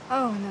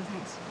 Oh, no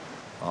thanks.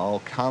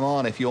 Oh, come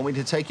on. If you want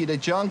me to take you to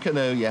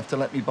Junkanoo, you have to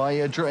let me buy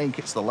you a drink.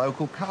 It's the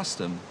local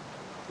custom.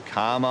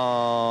 Come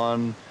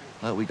on.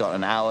 Look, we got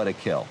an hour to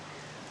kill.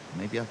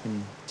 Maybe I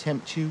can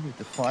tempt you with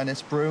the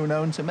finest brew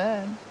known to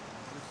man.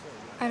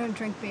 I don't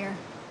drink beer.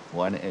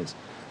 Wine it is.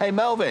 Hey,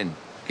 Melvin,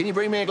 can you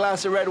bring me a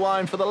glass of red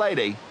wine for the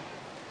lady?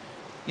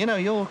 You know,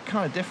 you're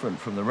kind of different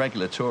from the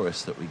regular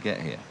tourists that we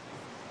get here.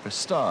 For a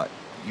start,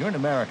 you're an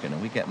American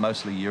and we get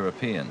mostly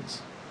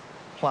Europeans.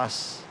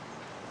 Plus,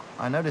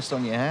 I noticed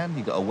on your hand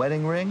you got a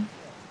wedding ring,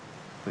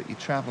 but you're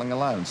traveling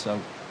alone, so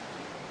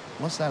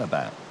what's that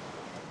about?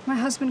 My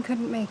husband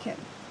couldn't make it.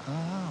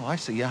 Oh, I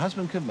see. Your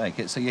husband couldn't make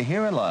it, so you're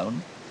here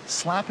alone,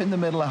 slap in the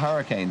middle of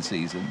hurricane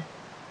season.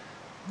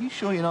 You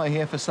sure you're not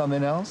here for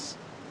something else?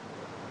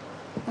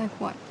 Like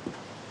what?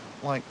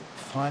 Like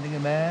finding a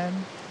man,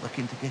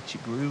 looking to get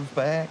your groove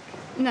back?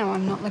 No,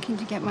 I'm not looking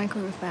to get my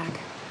groove back.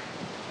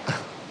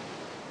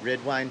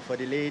 Red wine for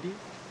the lady.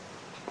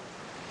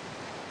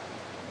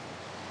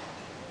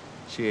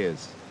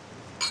 Cheers.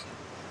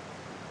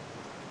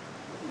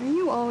 Are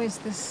you always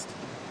this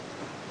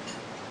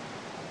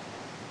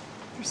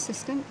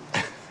persistent?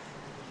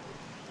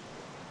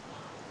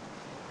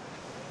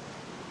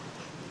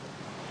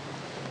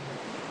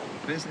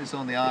 Business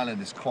on the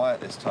island is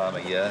quiet this time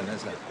of year, and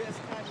there's a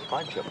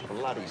bunch of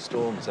bloody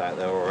storms out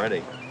there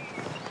already.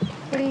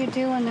 What do you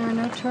do when there are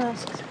no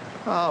tourists?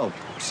 Oh,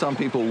 some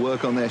people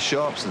work on their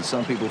shops, and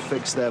some people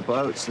fix their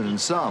boats, and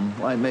some,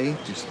 like me,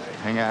 just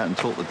hang out and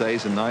talk the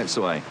days and nights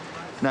away.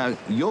 Now,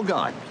 your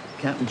guy,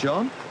 Captain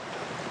John,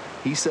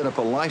 he set up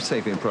a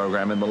life-saving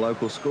program in the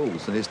local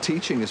schools, and his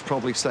teaching has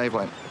probably saved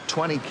like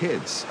 20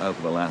 kids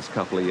over the last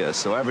couple of years,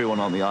 so everyone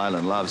on the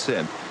island loves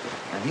him.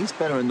 And he's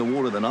better in the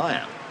water than I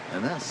am,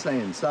 and that's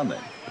saying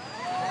something.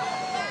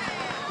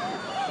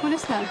 What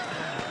is that?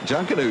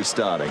 Junkanoo's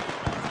starting.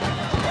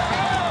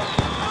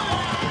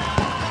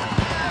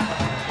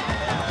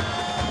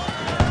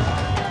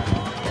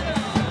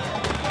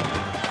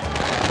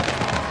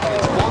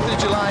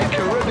 July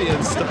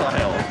Caribbean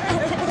style.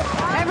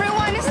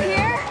 Everyone is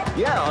here?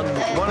 Yeah, on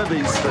one of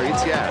these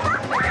streets, yeah.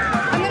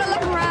 I'm gonna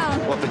look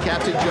around. What, for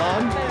Captain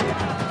John?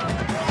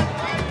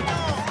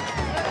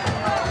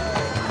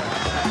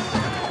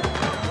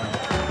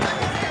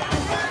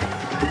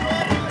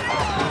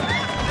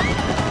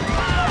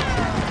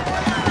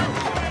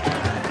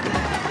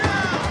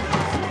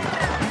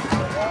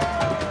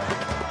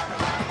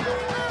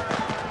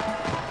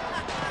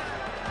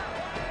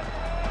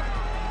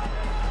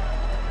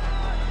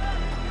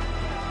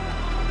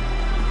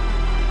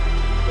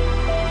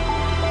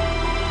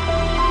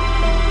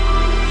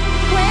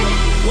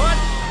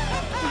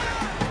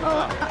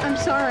 I'm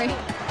sorry.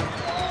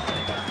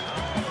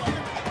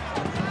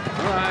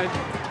 All right.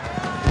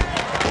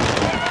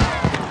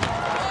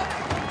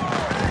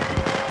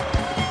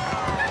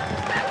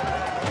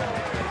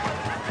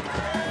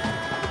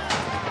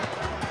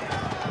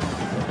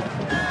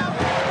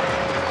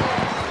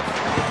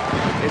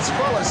 It's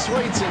full of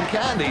sweets and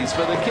candies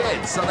for the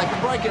kids, so they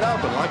can break it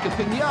open like a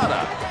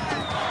piñata.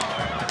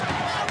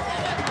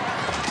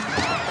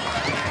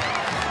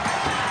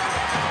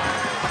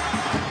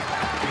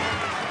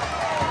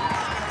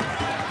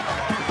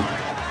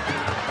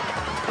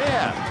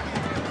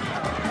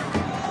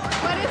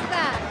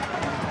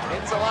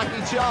 It's a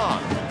lucky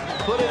charm.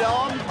 Put it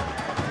on,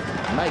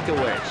 make a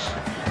wish.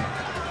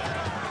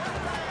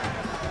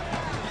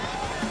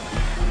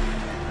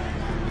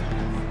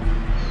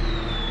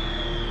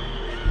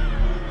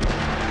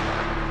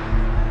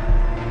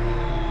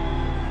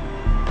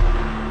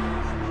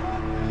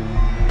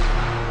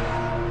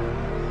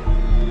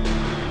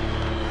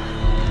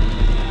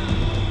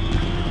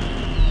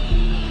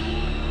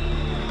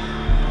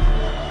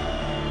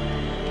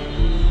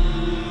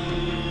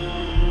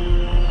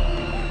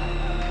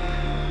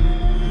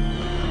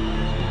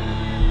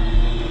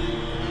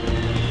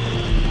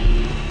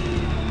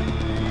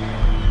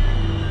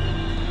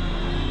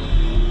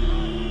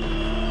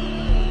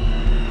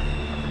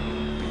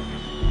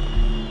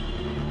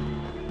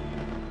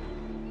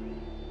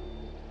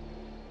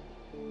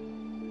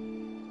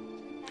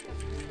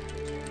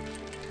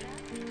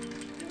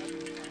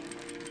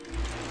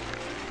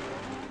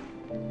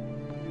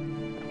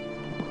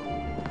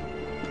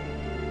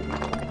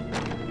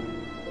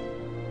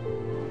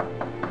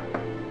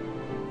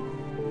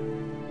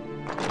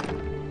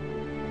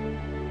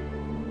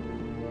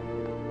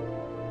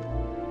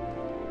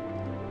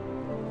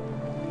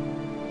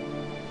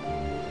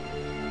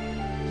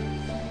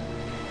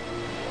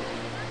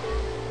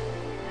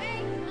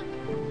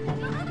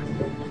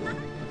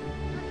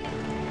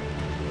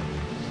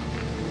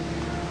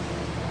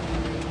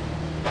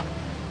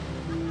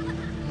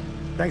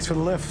 Thanks for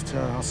the lift.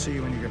 I'll see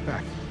you when you get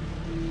back.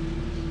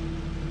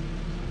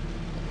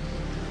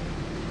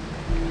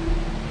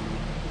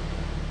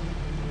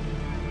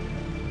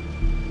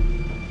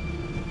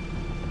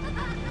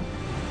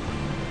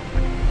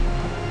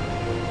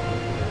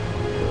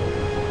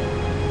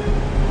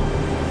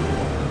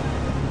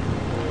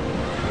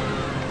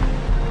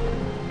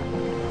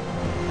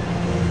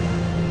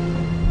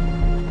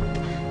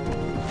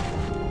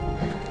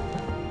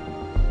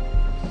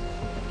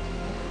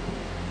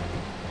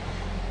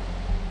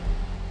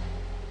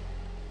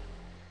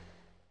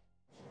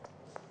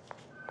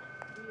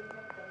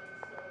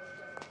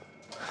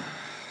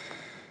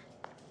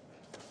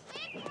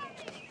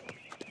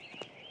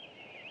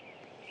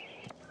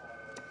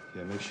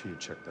 Yeah, make sure you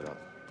check that out.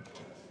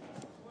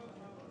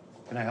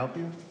 Can I help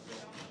you?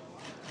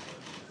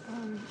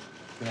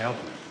 Can I help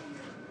you?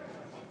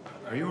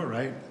 Are you all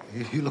right?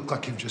 You look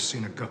like you've just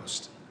seen a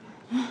ghost.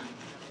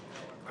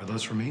 Are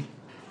those for me?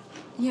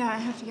 Yeah, I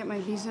have to get my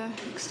visa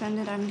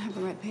extended. I don't have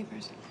the right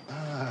papers.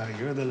 Ah,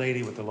 you're the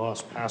lady with the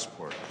lost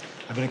passport.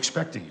 I've been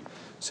expecting you.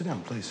 Sit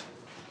down, please.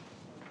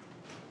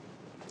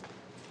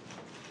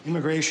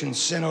 Immigration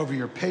sent over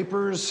your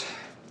papers.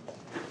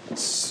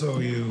 So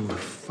you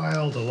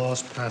filed a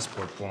lost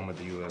passport form at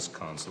the U.S.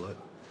 consulate,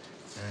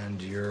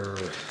 and your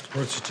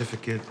birth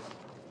certificate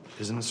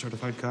isn't a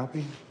certified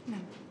copy? No.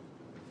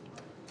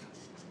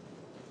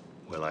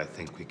 Well, I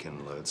think we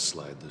can let it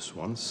slide this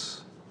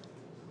once.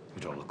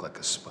 You don't look like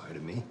a spy to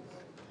me.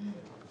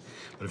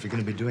 But if you're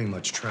going to be doing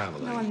much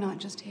traveling... No, I'm not,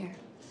 just here.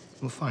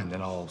 Well, fine,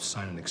 then I'll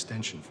sign an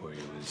extension for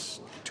you.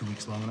 Is 2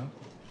 weeks long enough?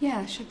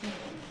 Yeah, it should be.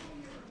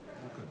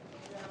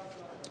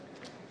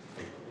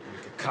 Make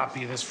a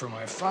copy of this for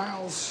my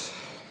files.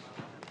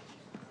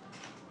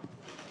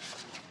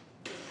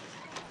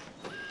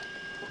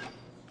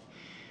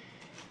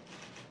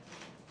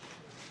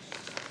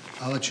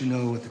 I'll let you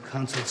know what the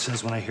consulate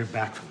says when I hear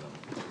back from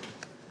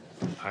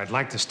them. I'd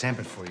like to stamp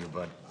it for you,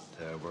 but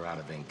we're out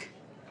of ink.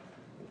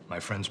 My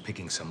friend's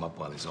picking some up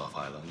while he's off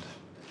island.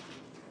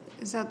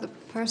 Is that the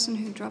person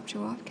who dropped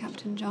you off,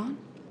 Captain John?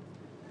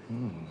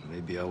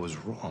 Maybe I was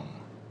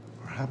wrong.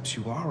 Perhaps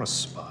you are a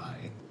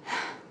spy.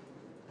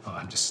 Oh,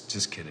 I'm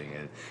just kidding.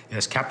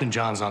 Yes, Captain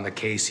John's on the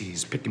case.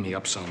 He's picking me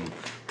up some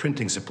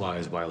printing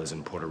supplies while he's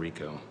in Puerto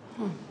Rico.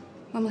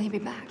 When will he be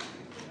back?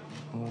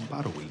 Oh,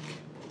 about a week.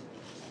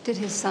 Did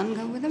his son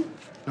go with him?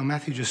 No,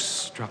 Matthew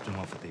just dropped him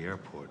off at the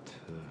airport.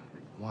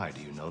 Why?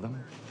 Do you know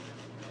them?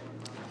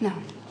 No.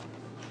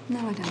 No,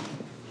 I don't.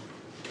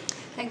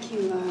 Thank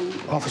you,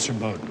 Officer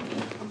Bowden.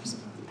 Officer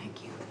Bowden,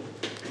 thank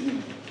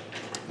you.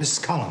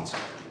 Mrs. Collins,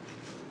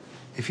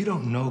 if you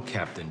don't know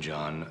Captain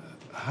John,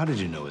 how did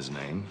you know his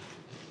name?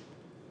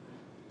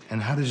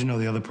 And how did you know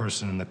the other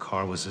person in the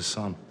car was his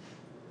son?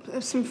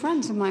 Some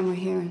friends of mine were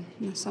here in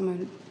the summer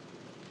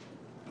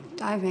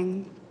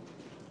diving.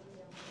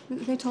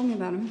 They told me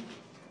about him.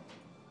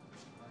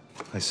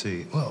 I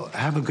see. Well,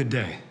 have a good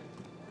day.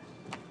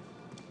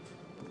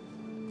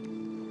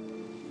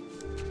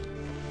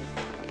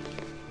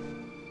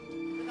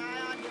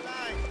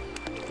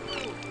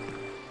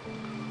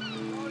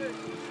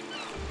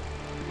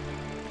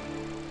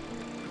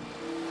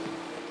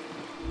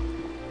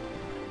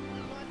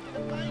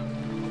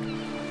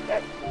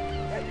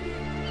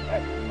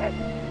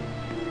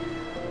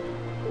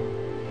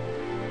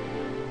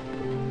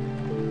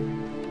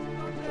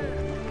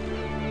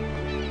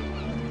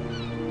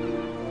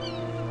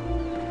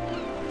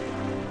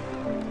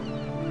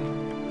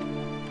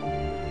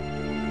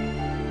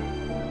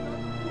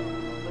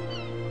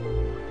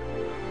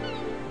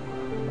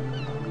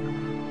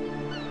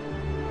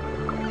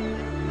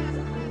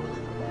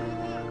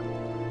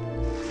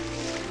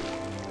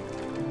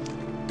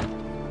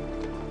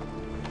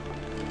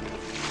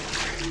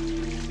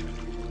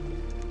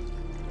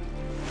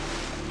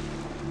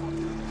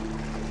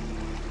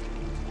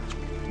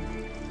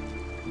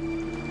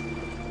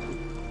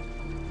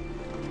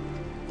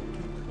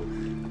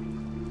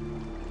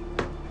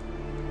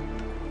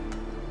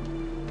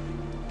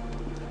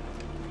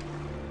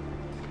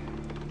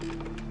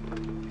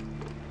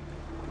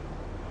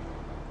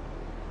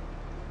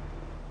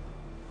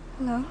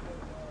 Hello?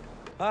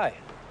 Hi.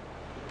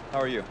 How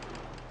are you?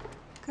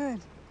 Good.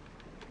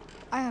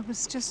 I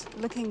was just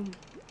looking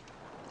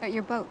at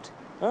your boat.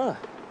 Ah,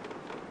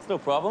 it's no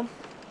problem.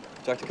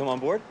 Would you like to come on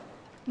board?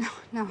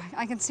 No,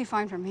 I can see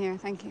fine from here,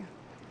 thank you.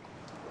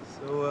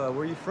 So,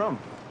 where are you from?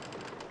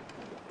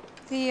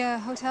 The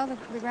hotel,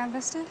 the Grand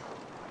Vista?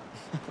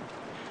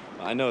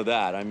 I know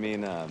that. I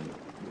mean,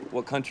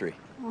 what country?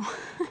 Oh.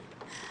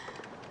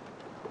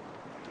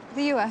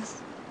 The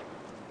U.S.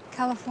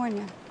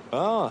 California.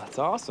 Oh, that's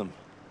awesome.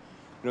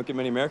 We don't get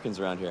many Americans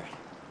around here.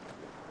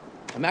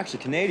 I'm actually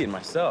Canadian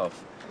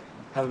myself.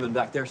 Haven't been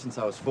back there since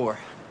I was 4.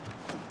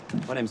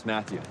 My name's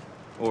Matthew,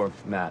 or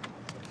Matt.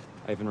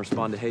 I even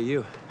respond to hey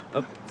you.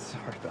 Oh,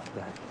 sorry about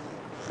that.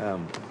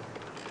 And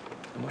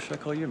what should I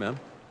call you, ma'am?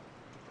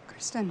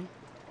 Kristen.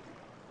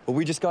 Well,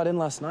 we just got in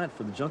last night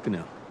for the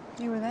Junkanoo.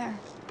 You were there.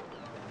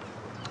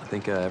 I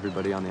think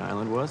everybody on the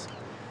island was.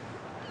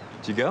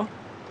 Did you go?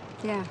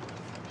 Yeah.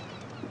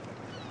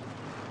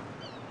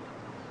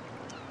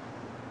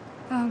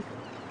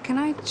 Can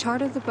I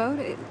charter the boat?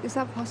 Is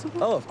that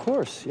possible? Oh, of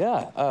course,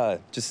 yeah.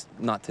 Just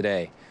not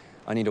today.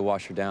 I need to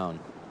wash her down.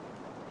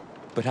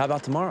 But how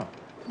about tomorrow?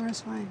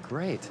 Tomorrow's fine.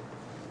 Great.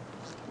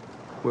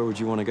 Where would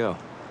you want to go?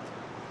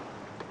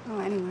 Oh,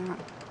 anywhere.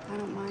 I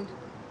don't mind.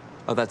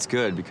 Oh, that's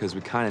good, because we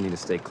kind of need to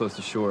stay close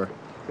to shore.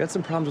 We had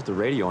some problems with the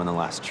radio on the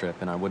last trip,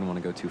 and I wouldn't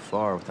want to go too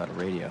far without a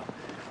radio.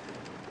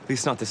 At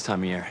least not this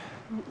time of year.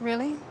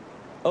 Really?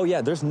 Oh,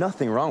 yeah, there's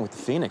nothing wrong with the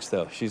Phoenix,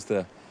 though. She's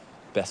the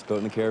best boat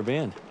in the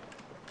Caribbean.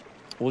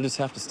 We'll just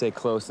have to stay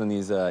close on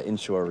these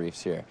inshore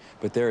reefs here.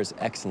 But there is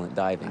excellent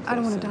diving. I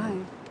don't want to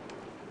dive.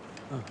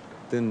 Oh,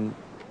 then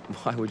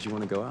why would you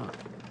want to go out?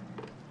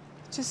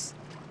 Just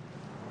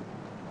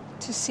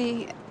to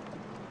see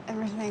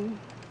everything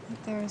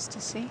that there is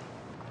to see.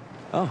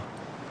 Oh,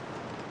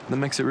 that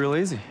makes it real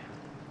easy.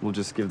 We'll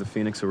just give the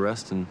Phoenix a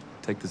rest and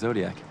take the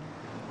Zodiac.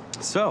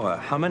 So,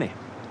 how many?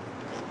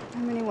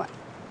 How many what?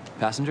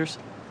 Passengers?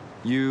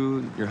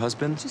 You, your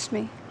husband? Just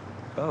me.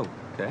 Oh,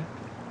 okay.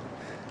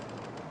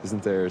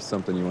 Isn't there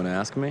something you want to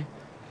ask me?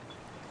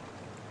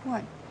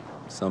 What?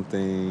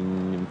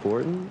 Something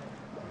important?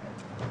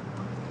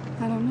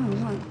 I don't know.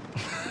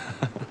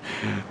 What?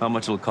 How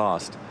much it'll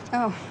cost?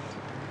 Oh,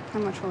 how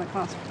much will it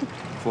cost?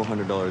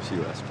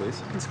 $400 US,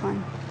 please. That's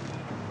fine.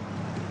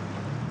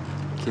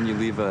 Can you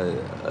leave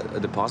a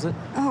deposit?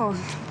 Oh,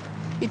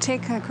 you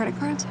take credit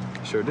cards?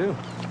 Sure do.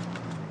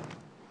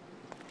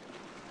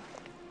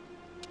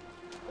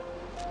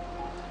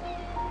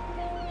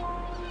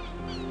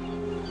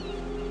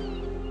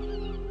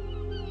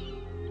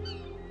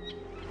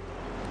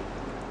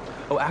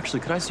 Oh, actually,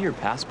 could I see your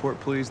passport,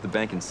 please? The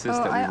bank insists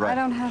that we write. I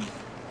don't have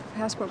a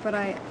passport, but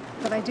I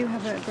do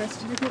have a birth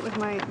certificate with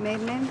my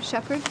maiden name,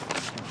 Sheffer,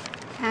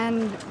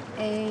 and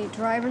a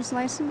driver's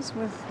license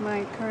with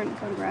my current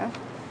photograph.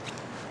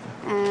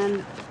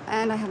 And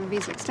I have a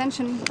visa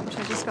extension, which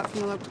I just got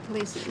from the local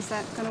police. Is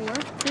that going to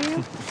work for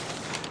you?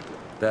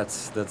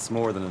 That's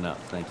more than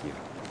enough, thank you.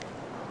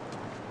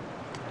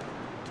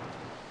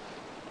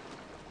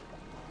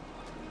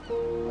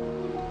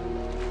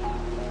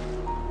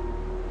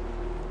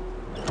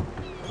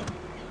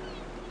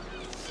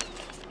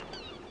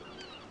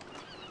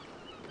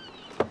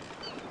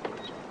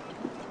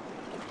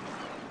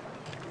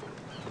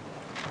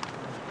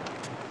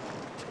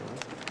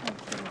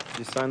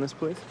 Could you sign this,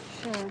 please?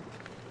 Sure.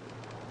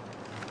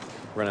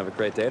 We're gonna have a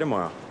great day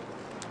tomorrow.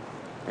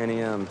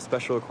 Any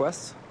special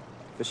requests?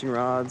 Fishing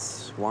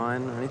rods,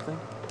 wine, or anything?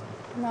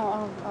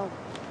 No, I'll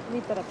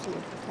leave that up to you,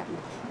 Captain.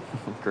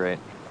 Great.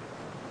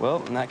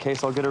 Well, in that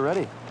case, I'll get it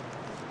ready.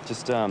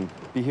 Just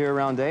be here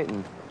around 8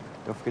 and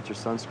don't forget your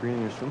sunscreen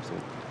and your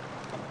swimsuit.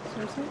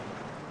 Swimsuit?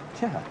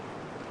 Yeah.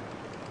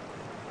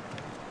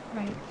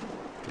 Right.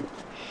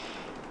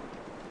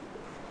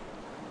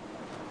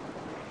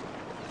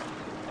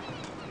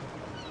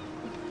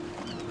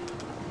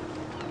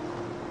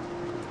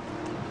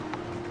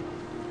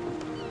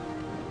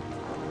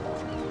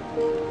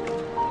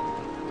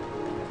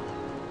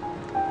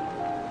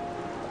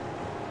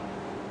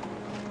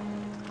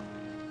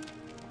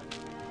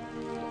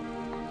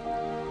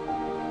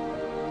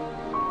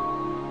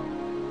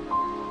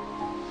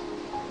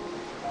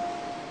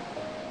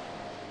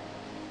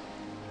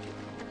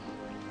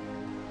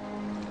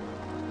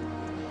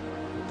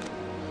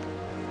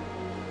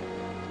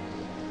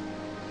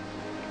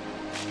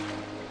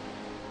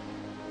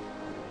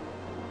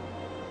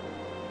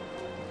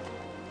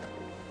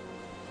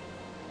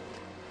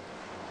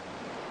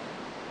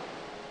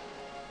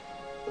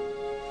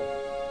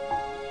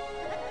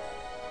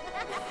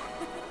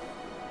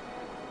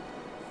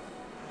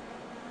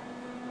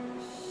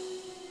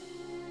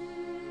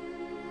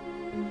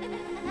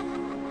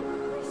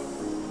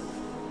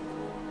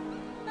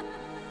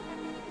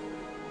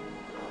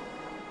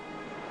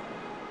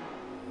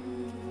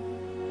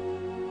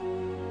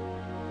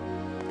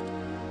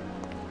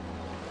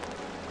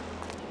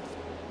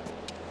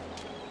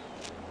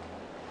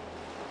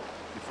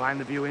 Find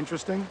the view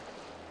interesting? Do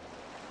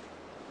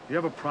you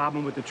have a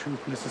problem with the truth,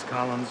 Mrs.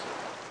 Collins?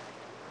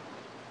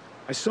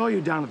 I saw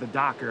you down at the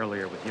dock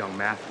earlier with young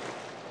Matthew,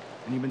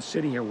 and you've been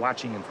sitting here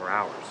watching him for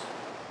hours.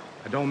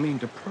 I don't mean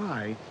to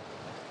pry,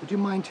 but do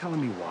you mind telling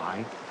me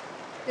why?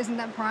 Isn't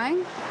that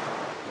prying?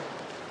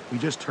 We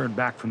just heard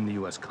back from the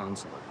U.S.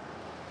 consulate.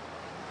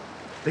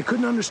 They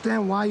couldn't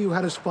understand why you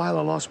had us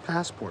file a lost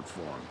passport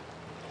form.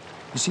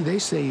 You see, they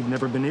say you've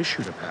never been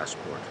issued a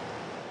passport.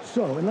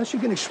 So, unless you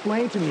can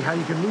explain to me how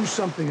you can lose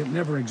something that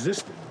never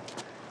existed,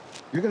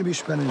 you're going to be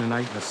spending the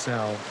night in a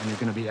cell, and you're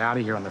going to be out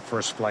of here on the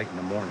first flight in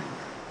the morning.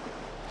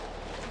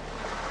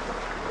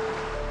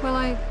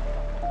 Well,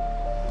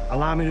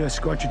 Allow me to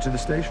escort you to the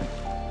station.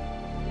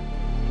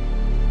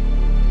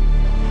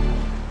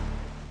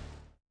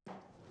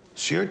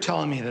 So you're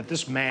telling me that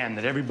this man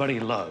that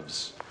everybody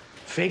loves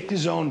faked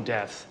his own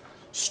death,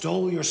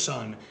 stole your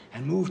son,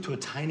 and moved to a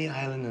tiny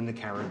island in the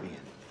Caribbean?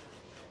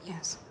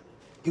 Yes.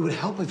 It would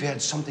help if you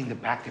had something to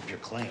back up your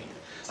claim,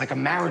 like a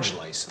marriage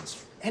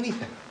license,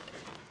 anything.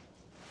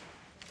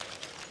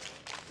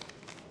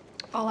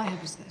 All I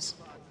have is this.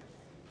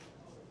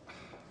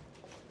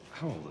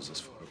 How old is this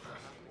photograph?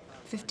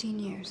 15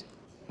 years.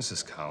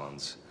 Mrs.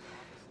 Collins,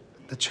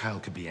 the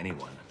child could be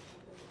anyone.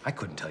 I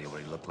couldn't tell you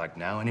what he looked like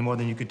now any more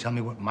than you could tell me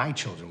what my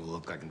children will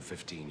look like in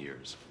 15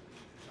 years.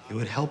 It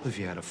would help if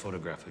you had a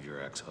photograph of your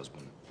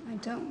ex-husband. I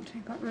don't. I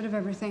got rid of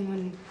everything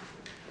when...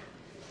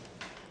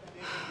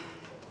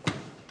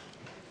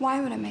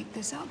 Why would I make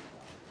this up?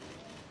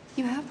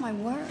 You have my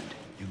word.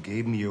 You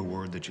gave me your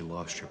word that you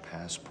lost your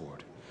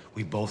passport.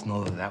 We both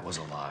know that that was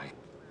a lie.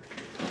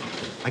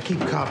 I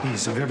keep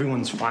copies of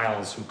everyone's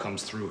files who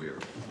comes through here,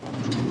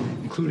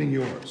 including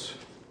yours.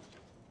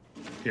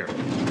 Here,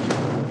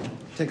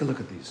 take a look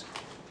at these.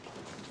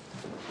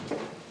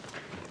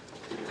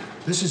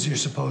 This is your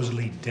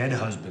supposedly dead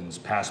husband's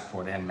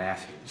passport and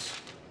Matthew's.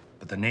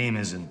 But the name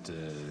isn't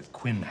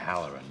Quinn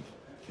Halloran.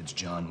 It's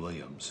John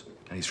Williams.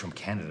 And he's from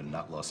Canada,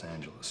 not Los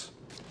Angeles.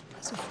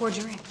 It's a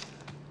forgery.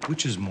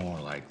 Which is more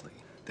likely?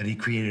 That he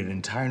created an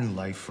entire new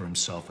life for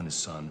himself and his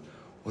son,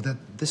 or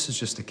that this is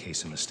just a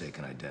case of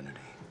mistaken identity?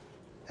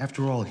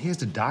 After all, he has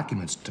the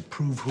documents to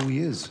prove who he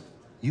is.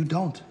 You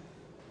don't.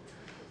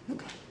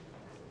 Look,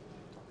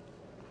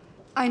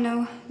 I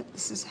know that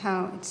this is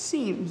how it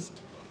seems.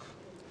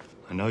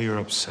 I know you're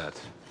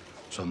upset,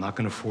 so I'm not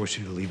going to force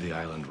you to leave the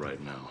island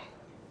right now.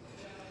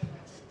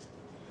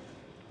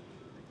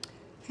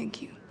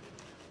 Thank you.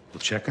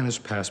 We'll check on his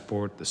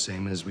passport the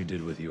same as we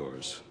did with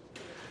yours.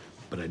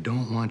 But I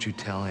don't want you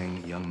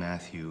telling young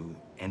Matthew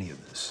any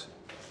of this.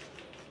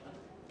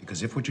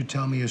 Because if what you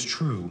tell me is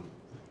true,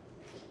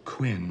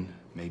 Quinn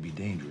may be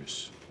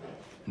dangerous,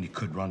 and he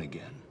could run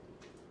again.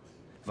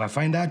 If I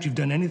find out you've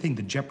done anything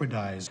to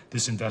jeopardize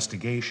this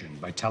investigation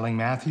by telling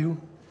Matthew,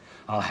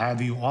 I'll have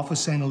you off of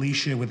St.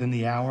 Alicia within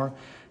the hour,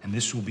 and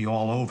this will be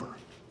all over.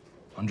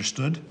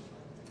 Understood?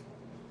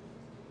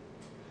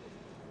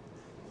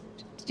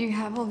 Do you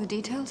have all the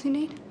details you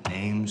need?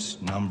 Names,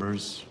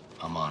 numbers,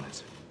 I'm on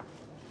it.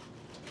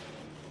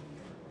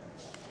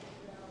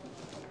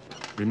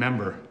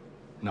 Remember,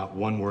 not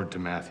one word to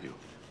Matthew.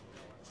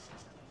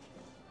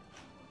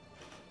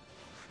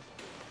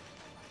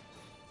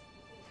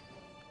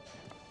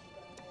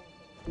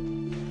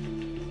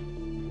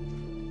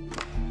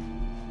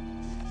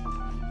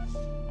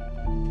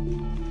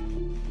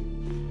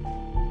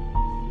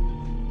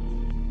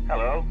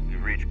 Hello,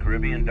 you've reached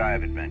Caribbean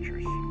Dive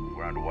Adventures.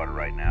 We're underwater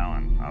right now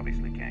and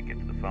obviously can't get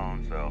to the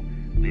phone, so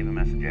leave a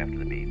message after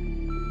the beep.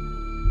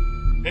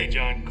 Hey,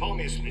 John, call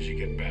me as soon as you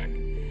get back.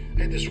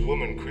 I had this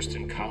woman,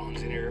 Kristen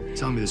Collins, in here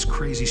telling me this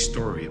crazy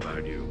story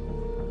about you.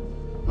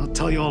 I'll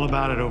tell you all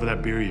about it over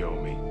that beer you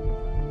owe me.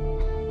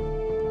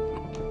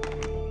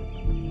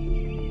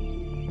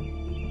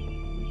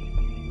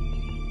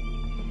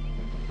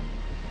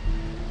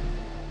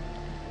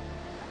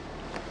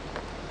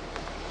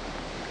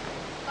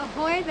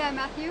 Ahoy there,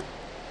 Matthew.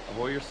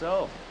 Ahoy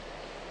yourself.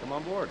 Come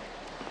on board.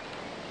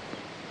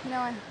 You know,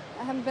 I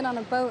haven't been on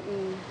a boat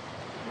in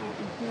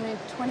nearly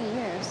 20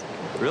 years.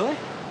 Really?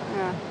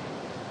 Yeah.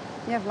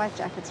 You have life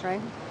jackets, right?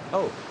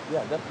 Oh,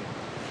 yeah, definitely.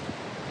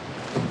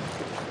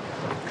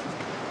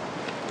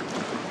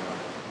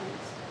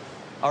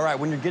 All right,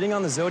 when you're getting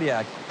on the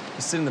Zodiac,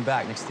 you sit in the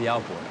back next to the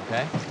outboard,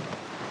 okay?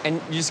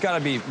 And you just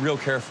gotta be real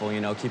careful,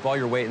 you know, keep all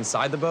your weight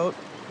inside the boat.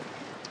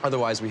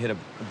 Otherwise, we hit a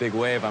big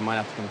wave, I might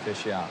have to come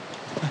fish you out.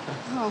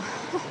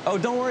 Oh. Oh,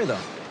 don't worry, though.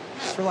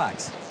 Just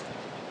relax.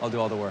 I'll do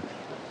all the work.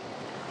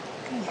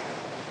 Okay.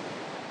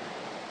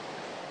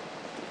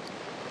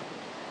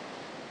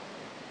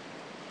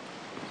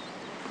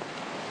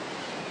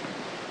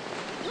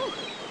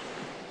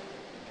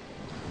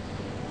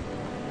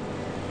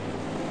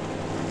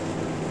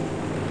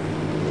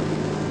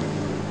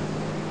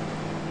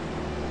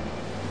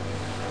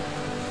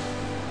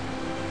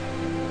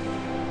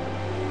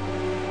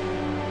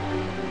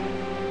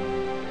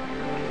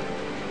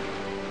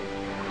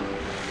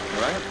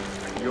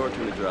 Your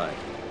turn to drive.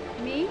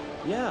 Me?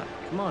 Yeah,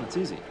 come on, it's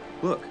easy.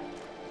 Look,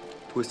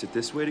 twist it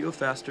this way to go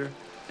faster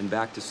and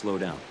back to slow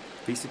down.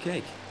 Piece of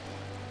cake.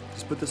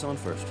 Just put this on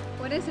first.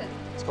 What is it?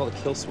 It's called a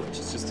kill switch.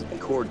 It's just a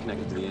cord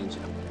connected to the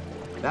engine.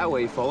 That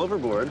way, you fall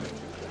overboard,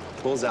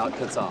 pulls out,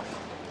 cuts off,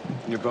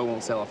 and your boat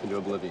won't sail off into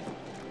oblivion.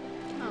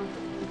 Oh.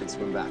 You can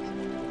swim back.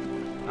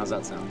 How's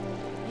that sound?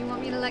 You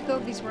want me to let go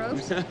of these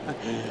ropes?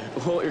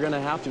 Well, you're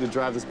gonna have to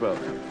drive this boat.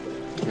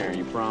 There,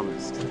 you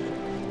promised.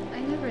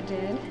 I never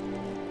did.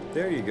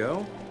 There you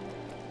go.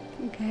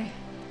 Okay.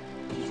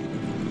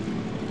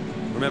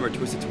 Remember,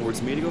 twist it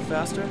towards me to go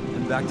faster,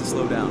 and back to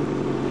slow down.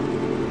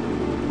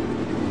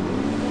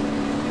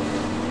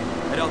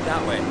 Head out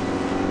that way.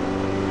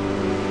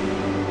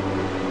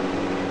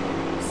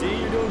 See,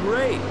 you're doing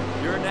great.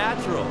 You're a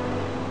natural.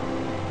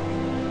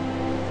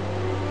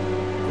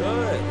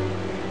 Good.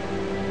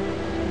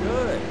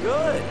 Good,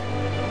 good.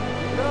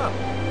 Keep it up.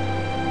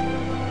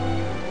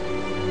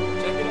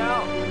 Check it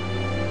out.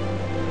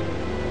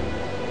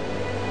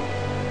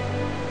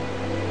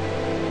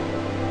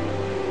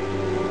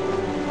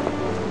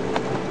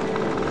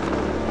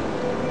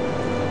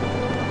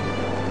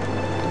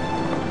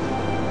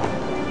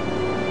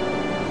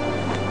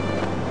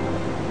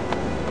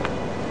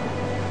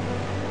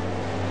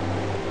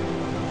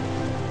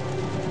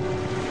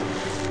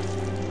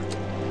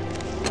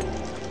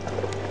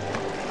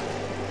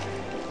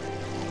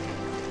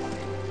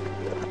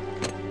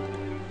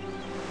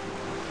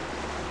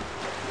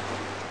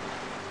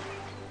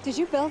 Did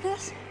you build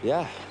this?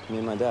 Yeah, me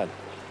and my dad.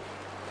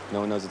 No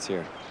one knows it's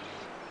here.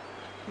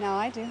 Now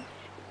I do.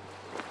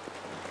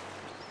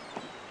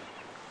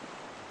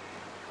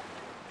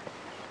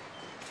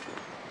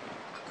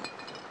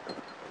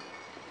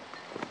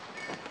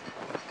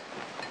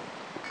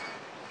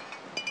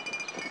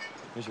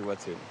 Here's your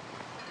wetsuit.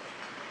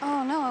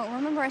 Oh, no.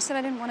 Remember I said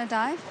I didn't want to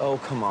dive? Oh,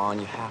 come on,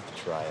 you have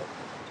to try it.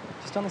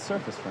 Just on the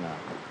surface for now.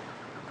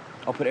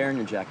 I'll put air in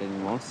your jacket and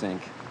you won't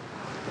sink.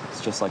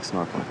 It's just like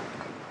snorkeling.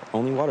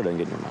 Only water doesn't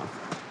get in your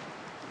mouth.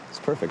 It's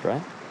perfect,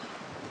 right?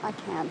 I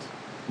can't.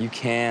 You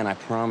can, I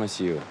promise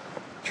you.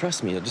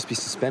 Trust me, you'll just be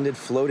suspended,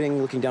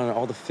 floating, looking down at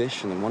all the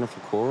fish and the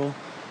wonderful coral.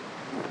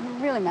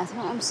 Really, Matthew,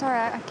 I'm sorry.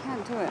 I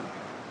can't do it.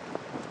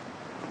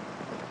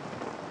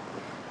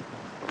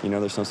 You know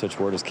there's no such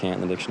word as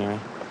can't in the dictionary?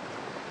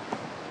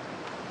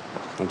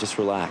 Now just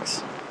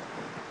relax.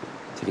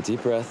 Take a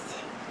deep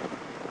breath,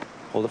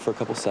 hold it for a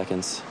couple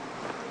seconds,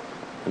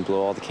 and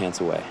blow all the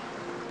can'ts away.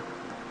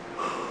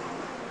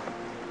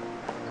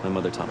 My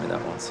mother taught me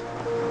that once.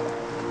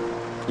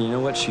 And you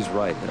know what? She's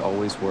right. It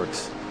always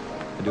works.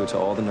 I do it to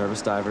all the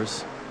nervous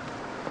divers.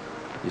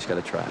 You just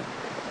gotta try it.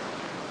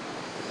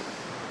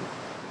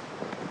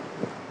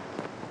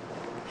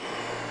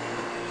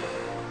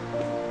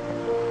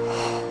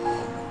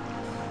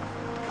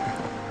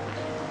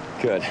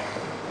 Good.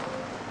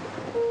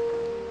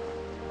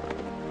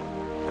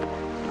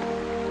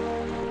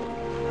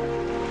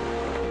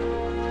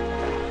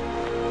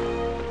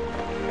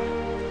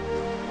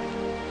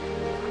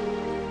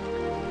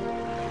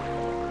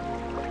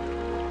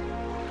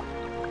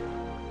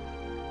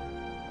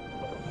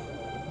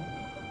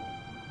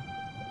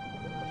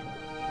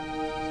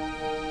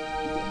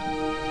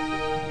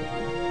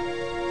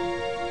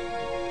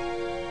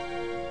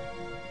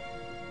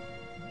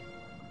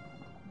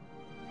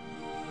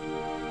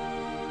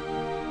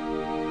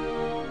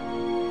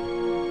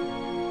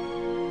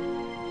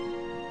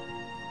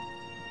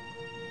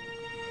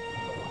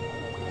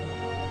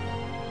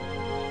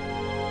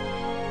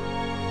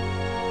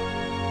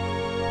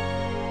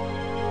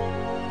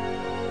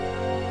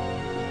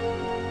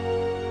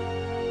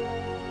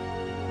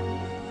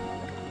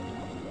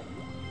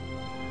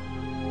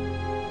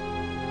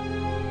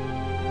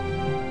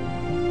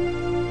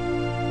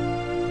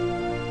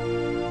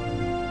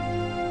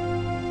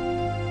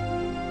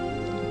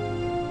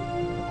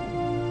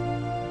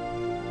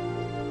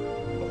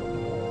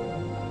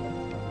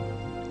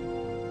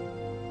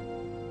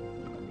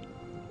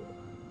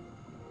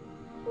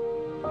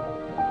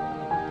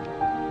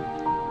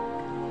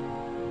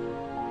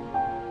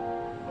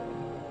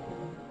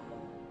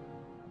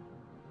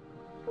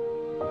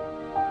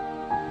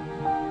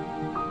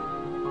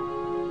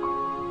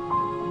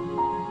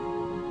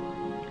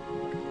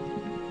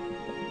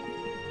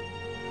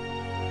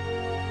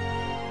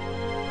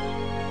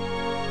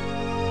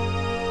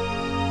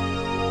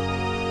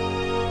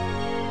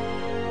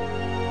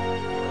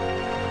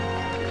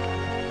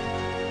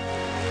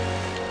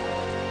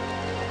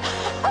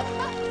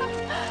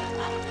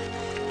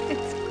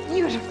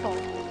 Beautiful.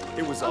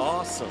 It was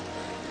awesome.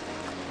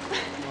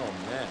 Oh,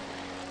 man.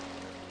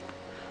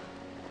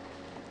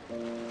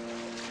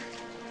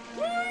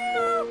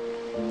 Woo!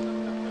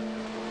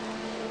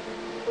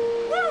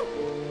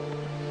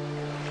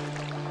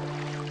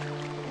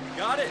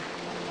 Got it.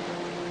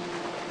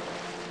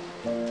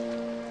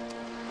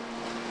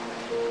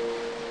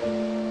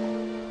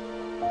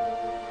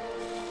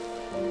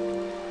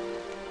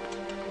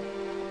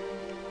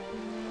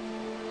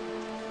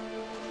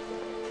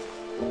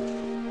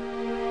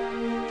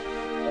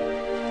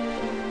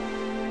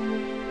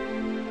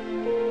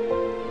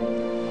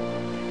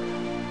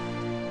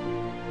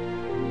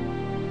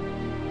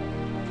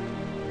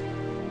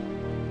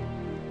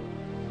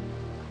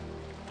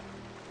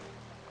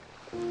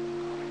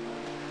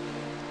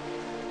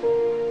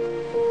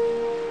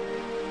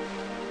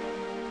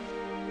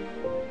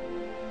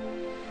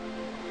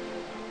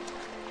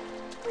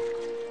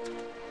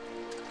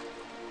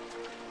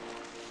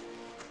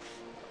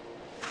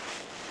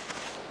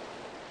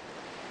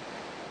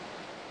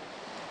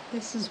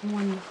 This is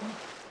wonderful.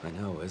 I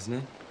know, isn't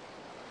it?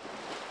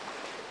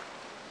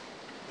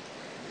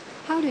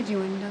 How did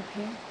you end up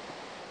here?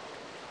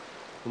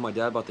 Well, my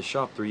dad bought the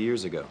shop 3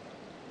 years ago.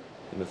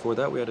 And before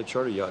that, we had a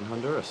charter yacht in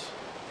Honduras.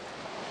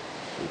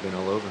 We've been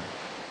all over.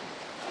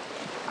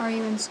 Are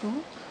you in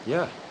school?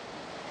 Yeah.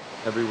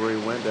 Everywhere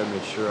he went, Dad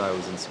made sure I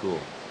was in school.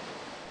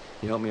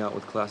 He helped me out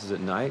with classes at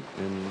night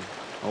and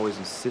always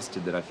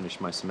insisted that I finish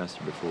my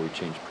semester before we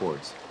changed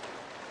ports.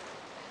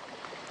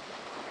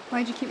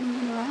 Why'd you keep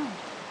moving around?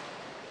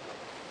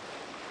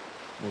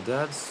 Well,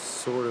 Dad's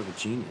sort of a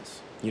genius.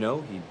 You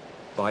know, he'd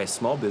buy a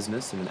small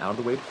business in an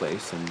out-of-the-way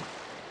place, and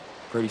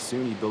pretty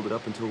soon he'd build it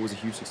up until it was a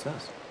huge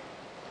success.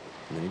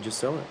 And then he'd just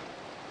sell it.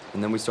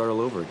 And then we'd start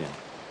all over again.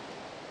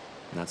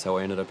 And that's how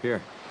I ended up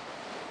here.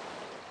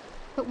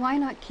 But why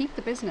not keep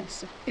the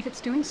business if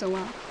it's doing so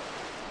well?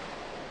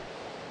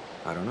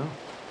 I don't know.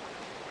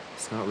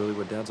 It's not really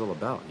what Dad's all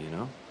about, you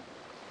know?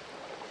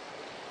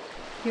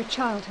 Your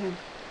childhood.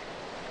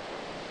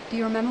 Do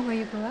you remember where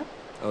you grew up?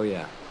 Oh,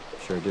 yeah.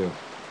 Sure do.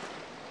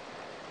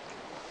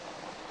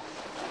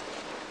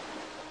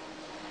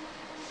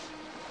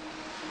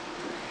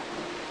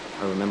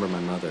 I remember my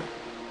mother.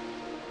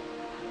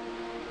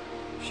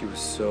 She was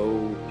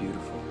so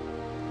beautiful.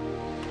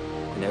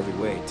 In every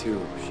way,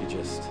 too. She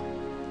just...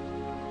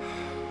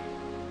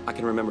 I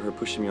can remember her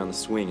pushing me on the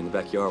swing in the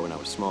backyard when I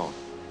was small.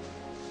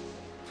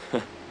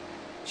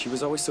 She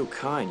was always so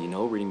kind, you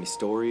know, reading me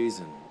stories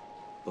and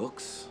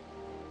books.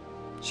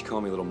 She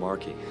called me Little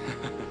Marky.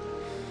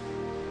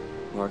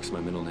 Mark's my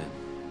middle name.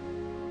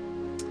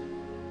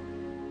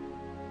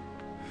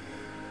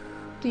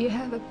 Do you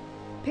have a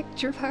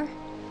picture of her?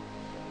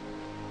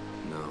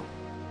 No.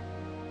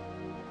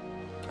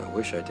 I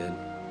wish I did.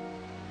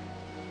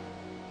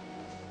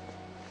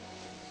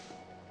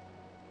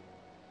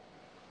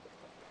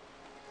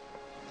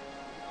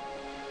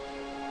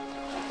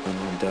 My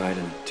mom died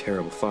in a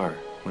terrible fire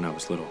when I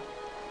was little.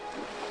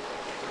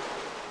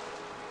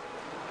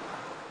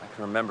 I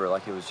can remember it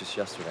like it was just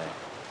yesterday.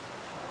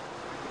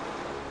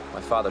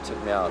 My father took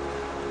me out.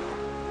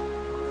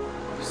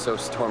 It was so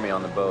stormy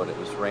on the boat. It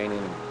was raining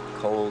and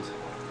cold.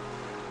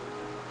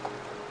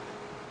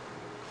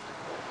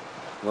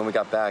 When we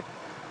got back,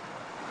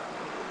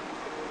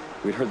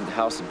 we'd heard that the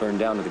house had burned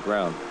down to the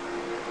ground,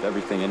 with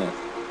everything in it.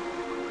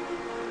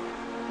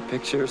 The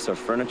pictures, our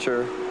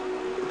furniture,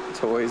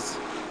 toys.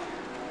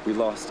 We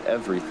lost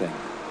everything.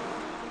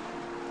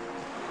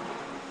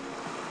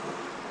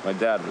 My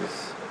dad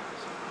was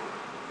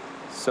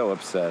so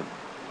upset.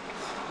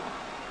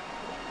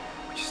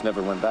 We just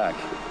never went back.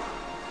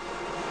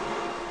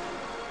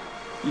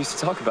 He used to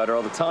talk about her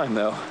all the time,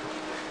 though.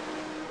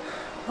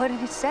 What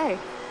did he say?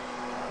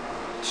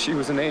 She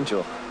was an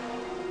angel.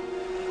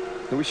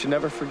 And we should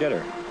never forget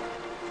her.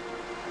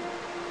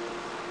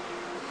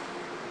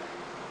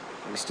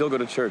 We still go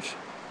to church.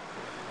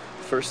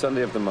 First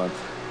Sunday of the month.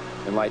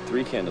 And light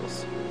 3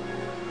 candles.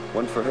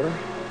 1 for her,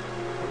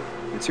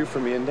 and 2 for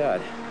me and Dad.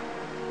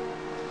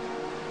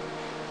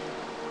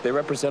 They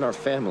represent our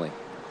family.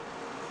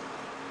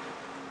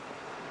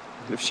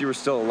 And if she were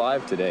still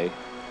alive today,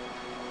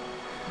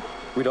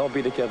 we'd all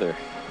be together.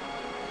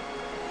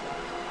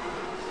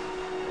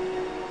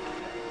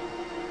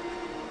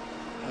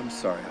 I'm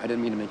sorry, I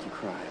didn't mean to make you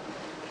cry.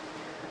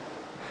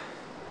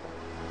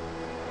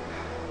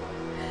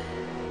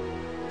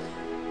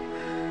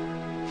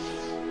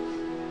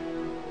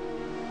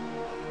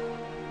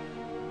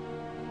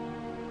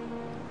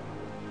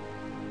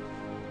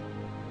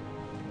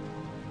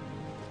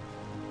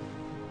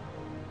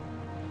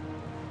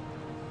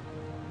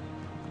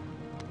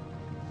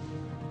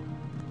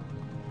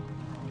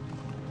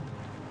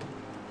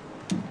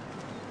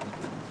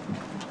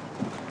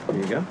 Here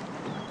you go.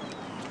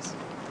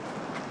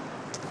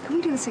 Can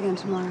we do this again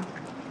tomorrow?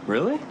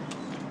 Really?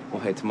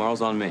 Well, hey,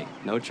 tomorrow's on me.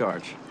 No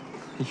charge.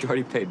 You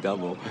already paid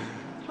double.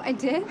 I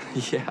did?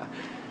 Yeah.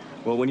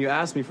 Well, when you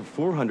asked me for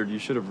 400, you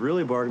should have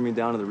really bargained me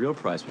down to the real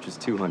price, which is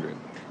 200.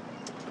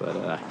 But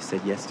you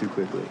said yes too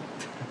quickly.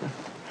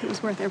 It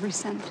was worth every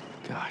cent.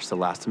 Gosh, the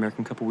last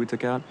American couple we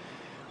took out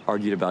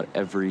argued about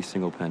every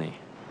single penny.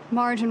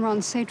 Marge and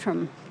Ron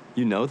Satram.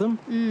 You know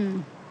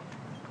them?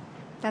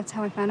 That's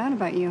how I found out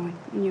about you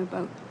and your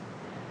boat.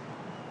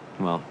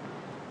 Well,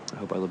 I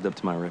hope I lived up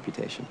to my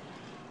reputation.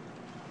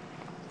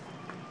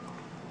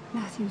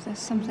 Matthew, there's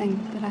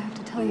something that I have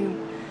to tell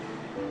you.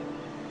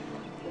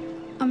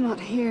 I'm not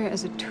here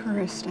as a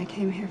tourist. I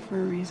came here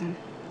for a reason.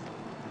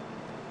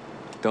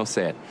 Don't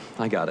say it.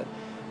 I got it.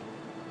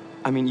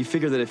 I mean, you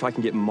figure that if I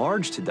can get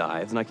Marge to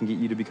dive, then I can get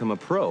you to become a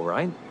pro,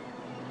 right?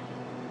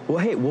 Well,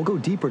 hey, we'll go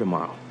deeper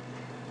tomorrow.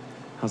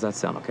 How's that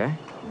sound, okay?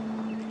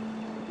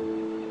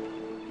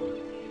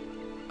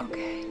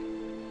 Okay.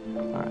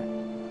 All right.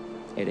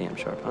 8 a.m.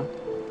 sharp, huh?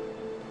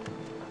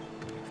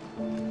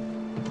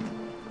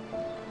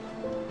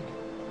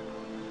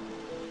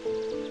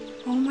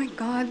 Oh my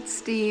God,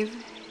 Steve.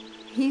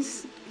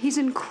 He's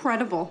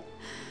incredible.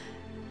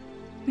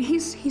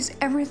 He's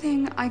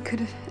everything I could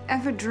have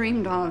ever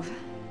dreamed of.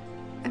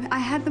 I mean, I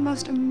had the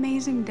most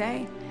amazing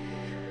day.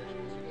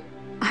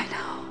 I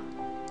know.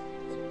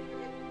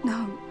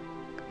 No,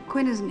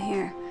 Quinn isn't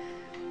here.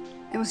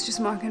 It was just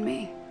Mark and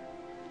me.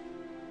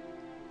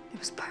 It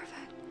was perfect.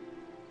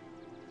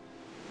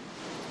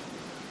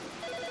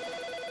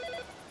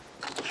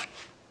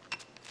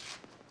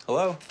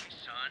 Hello?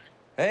 Son?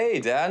 Hey,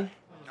 Dad.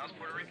 How's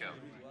Puerto Rico?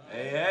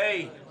 Hey,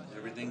 hey.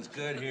 Everything's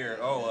good here.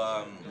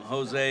 Oh,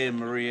 Jose and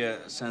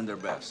Maria send their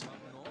best.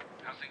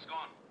 How's things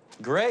going?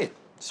 Great.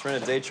 Just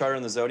ran a day charter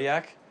in the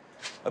Zodiac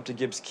up to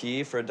Gibbs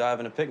Key for a dive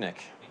and a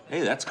picnic.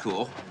 Hey, that's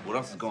cool. What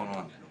else is going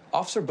on?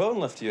 Officer Bowden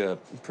left you a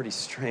pretty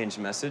strange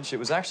message. It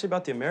was actually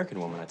about the American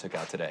woman I took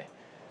out today.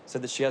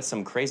 Said that she had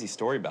some crazy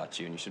story about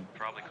you, and you should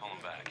Probably call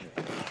him back.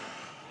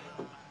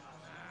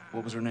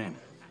 What was her name?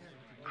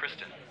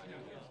 Kristen.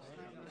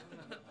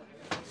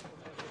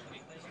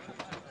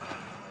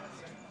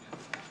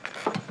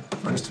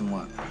 Kristen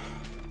what?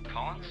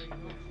 Collins?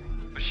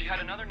 But she had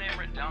another name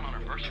written down on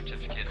her birth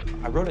certificate.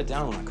 I wrote it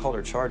down when I called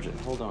her charge it.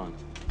 Hold on.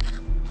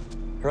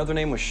 Her other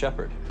name was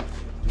Shepard.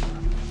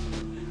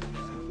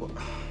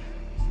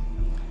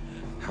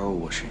 How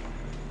old was she?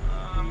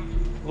 A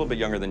little bit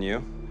younger than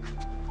you.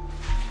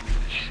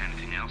 Did she say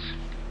anything else?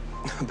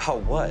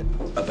 About what?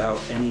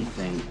 About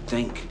anything.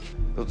 Think.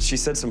 Well, she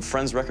said some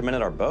friends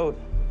recommended our boat.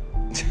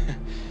 It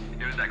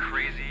was that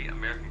crazy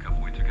American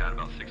couple we took out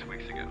about 6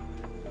 weeks ago.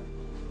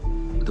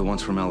 The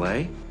ones from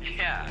L.A.?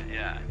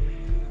 Yeah.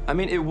 I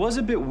mean, it was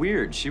a bit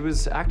weird. She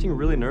was acting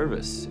really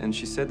nervous, and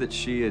she said that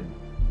she had,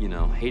 you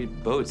know,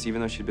 hated boats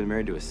even though she'd been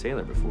married to a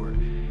sailor before.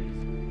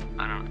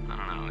 I don't know.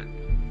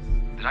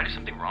 Did I do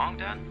something wrong,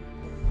 Dad?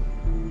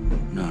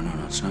 No,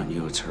 it's not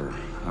you, it's her.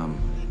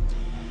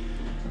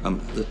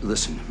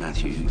 Listen,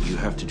 Matthew, you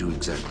have to do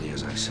exactly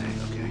as I say,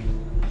 okay?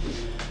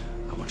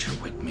 I want you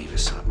to wake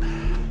Mavis up.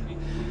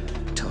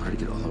 Tell her to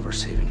get all of our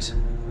savings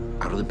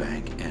out of the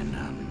bank, and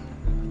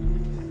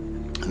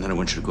then I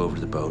want you to go over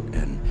to the boat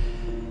and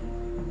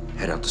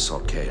head out to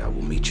Salt Cay. I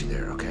will meet you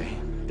there, okay?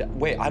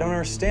 Wait, I don't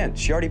understand.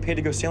 She already paid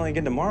to go sailing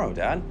again tomorrow,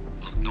 Dad.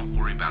 Look, don't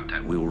worry about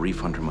that. We will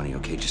refund her money,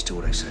 okay? Just do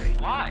what I say.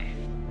 Why?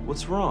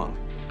 What's wrong?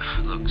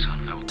 Look,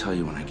 son, I will tell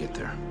you when I get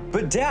there.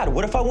 But Dad,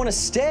 what if I want to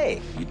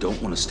stay? You don't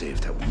want to stay if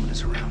that woman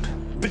is around.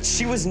 But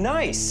she was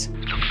nice.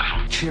 Look, I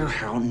don't care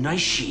how nice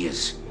she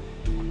is.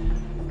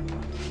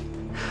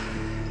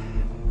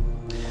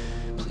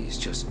 Please,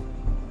 just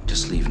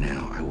leave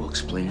now. I will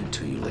explain it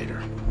to you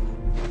later.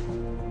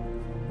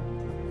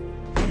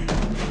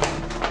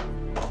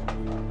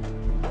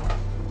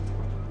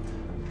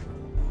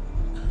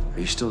 Are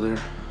you still there?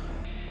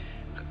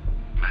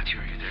 Matthew,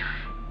 are you there?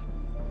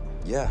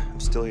 Yeah, I'm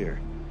still here.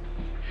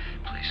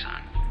 Please,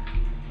 son.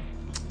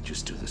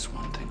 Just do this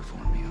one thing for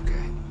me,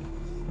 okay?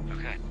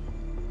 Okay.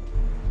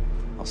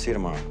 I'll see you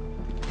tomorrow.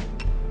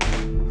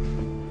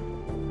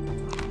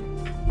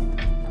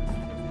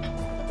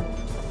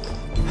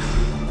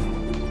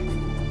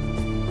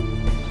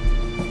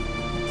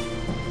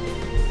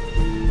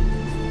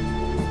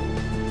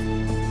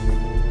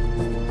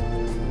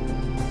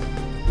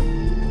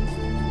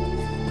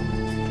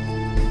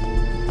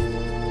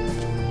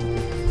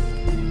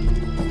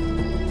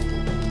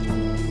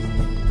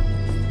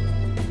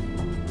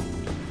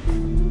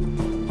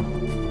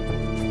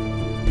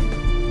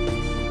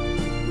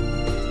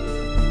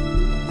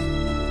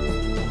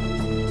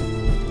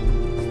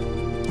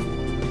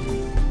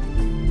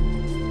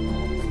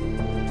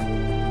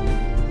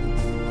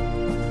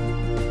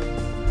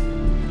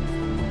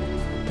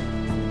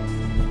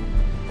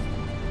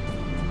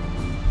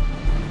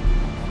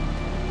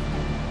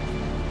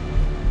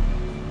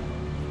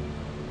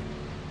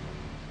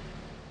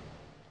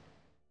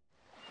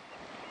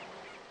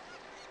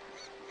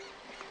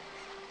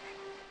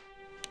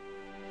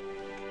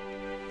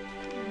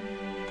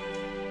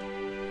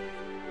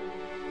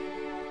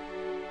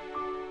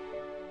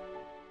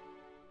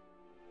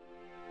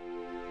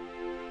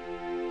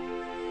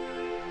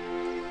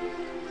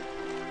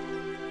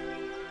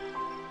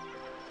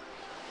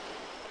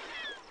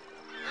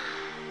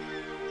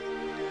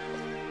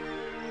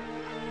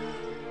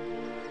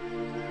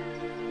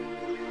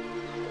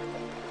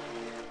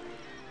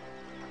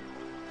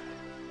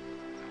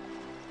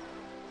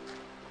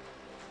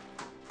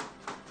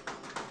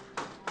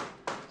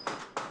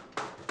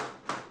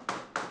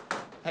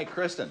 Hey,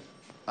 Kristen,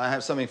 I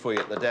have something for you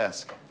at the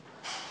desk.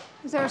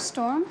 Is there a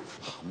storm?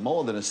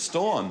 More than a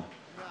storm.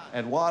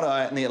 Eduardo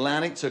in the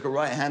Atlantic took a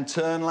right-hand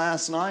turn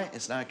last night.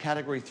 It's now a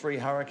Category 3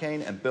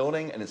 hurricane and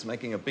building, and it's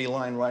making a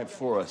beeline right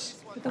for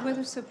us. But the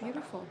weather's so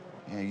beautiful.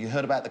 Yeah, you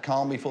heard about the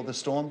calm before the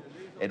storm?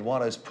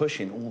 Eduardo's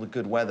pushing all the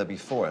good weather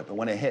before it, but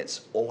when it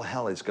hits, all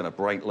hell is going to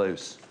break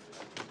loose.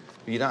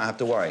 But you don't have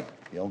to worry.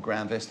 The old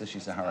Grand Vista,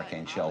 she's a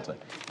hurricane shelter.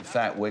 In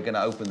fact, we're going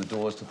to open the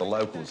doors to the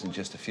locals in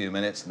just a few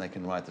minutes, and they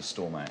can ride the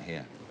storm out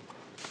here.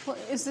 Well,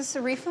 is this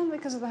a refund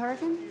because of the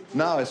hurricane?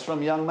 No, it's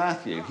from young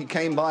Matthew. He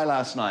came by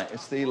last night.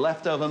 It's the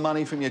leftover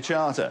money from your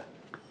charter.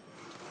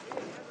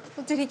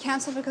 Well, did he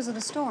cancel because of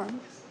the storm?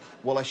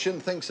 Well, I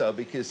shouldn't think so,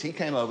 because he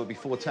came over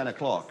before 10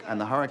 o'clock,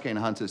 and the hurricane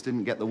hunters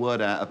didn't get the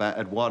word out about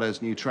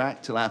Eduardo's new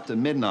track till after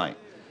midnight.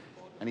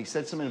 And he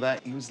said something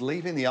about he was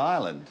leaving the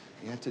island.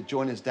 He had to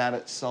join his dad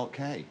at Salt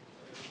Cay.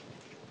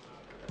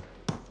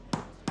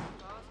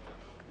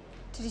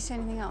 Did he say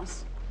anything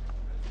else?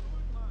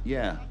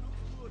 Yeah.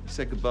 He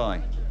said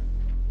goodbye.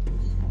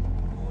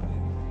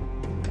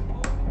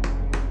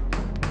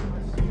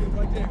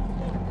 Right there.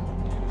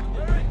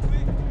 Very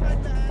quick,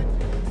 right back.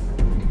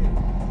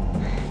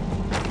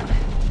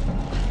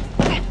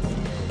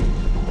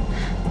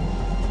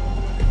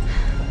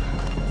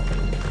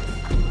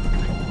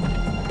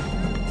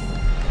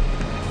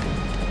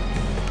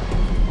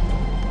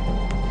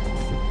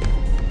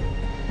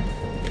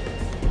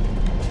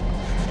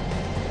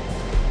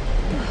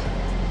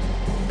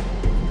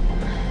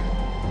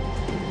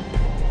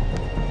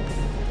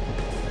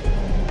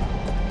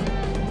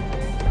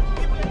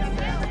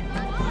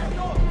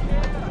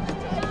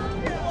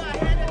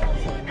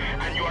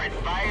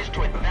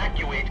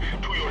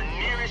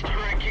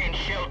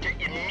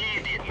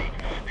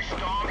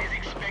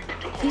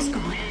 He's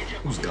gone.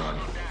 Who's gone?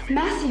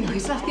 Matthew,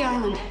 he's left the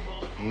island.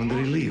 When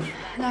did he leave?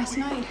 Last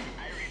night.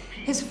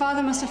 His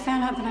father must have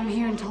found out that I'm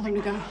here and told him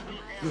to go.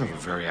 You have a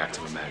very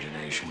active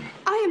imagination.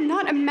 I am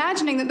not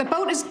imagining that the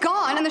boat is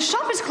gone and the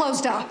shop is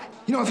closed up.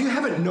 You know, if you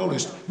haven't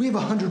noticed, we have a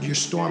 100-year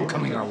storm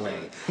coming our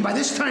way. And by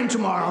this time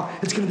tomorrow,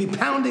 it's going to be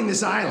pounding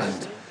this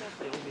island.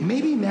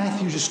 Maybe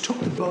Matthew just took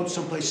the boat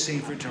someplace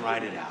safer to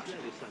ride it out.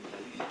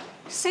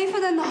 Safer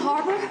than the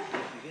harbor?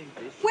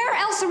 Where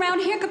else around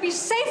here could be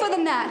safer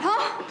than that,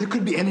 huh? There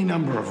could be any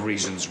number of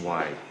reasons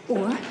why.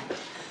 Or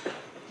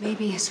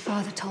maybe his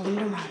father told him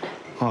to run.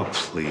 Oh,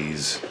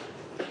 please.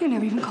 You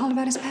never even called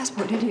about his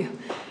passport, did you?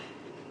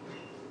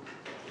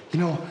 You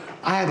know,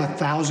 I have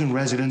 1,000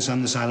 residents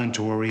on this island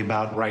to worry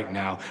about right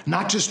now,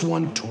 not just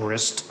one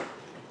tourist.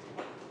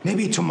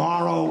 Maybe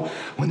tomorrow,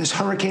 when this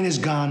hurricane is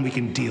gone, we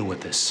can deal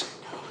with this.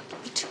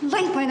 It'll be too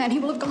late by then. He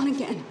will have gone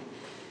again.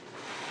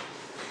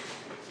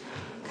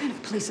 What kind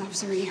of police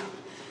officer are you? I'll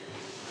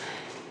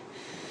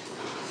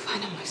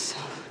find him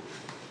myself.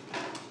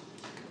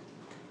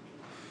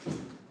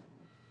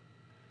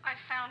 I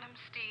found him,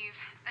 Steve,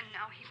 and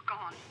now he's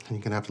gone. And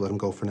you're gonna have to let him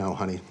go for now,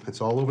 honey.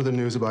 It's all over the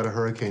news about a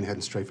hurricane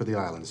heading straight for the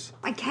islands.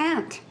 I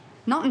can't.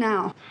 Not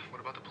now. What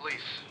about the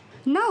police?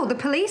 No, the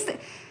police, they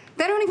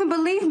don't even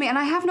believe me, and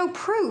I have no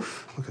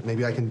proof. Look,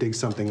 maybe I can dig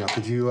something up.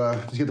 Did you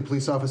get the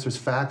police officer's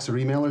fax or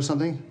email or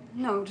something?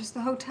 No, just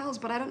the hotels,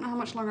 but I don't know how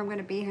much longer I'm going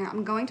to be here.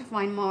 I'm going to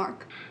find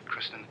Mark.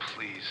 Kristen,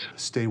 please.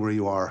 Stay where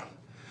you are.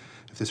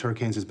 If this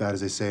hurricane's as bad as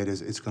they say it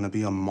is, it's gonna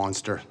be a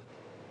monster.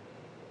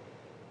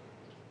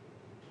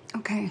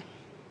 Okay.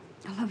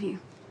 I love you.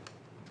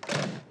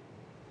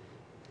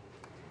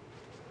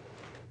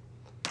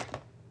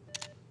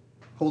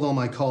 Hold all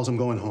my calls, I'm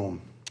going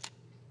home.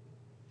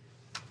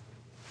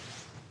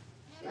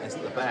 It's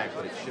at the back,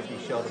 but it should be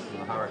sheltered from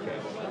the hurricane.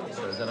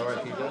 So is that all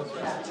right, people?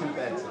 There's 2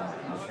 beds in there,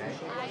 okay?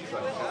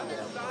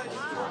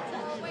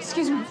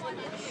 Excuse me.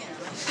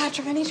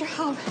 Patrick, I need your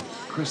help.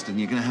 Kristen,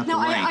 you're gonna have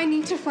No, to wait. I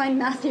need to find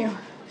Matthew.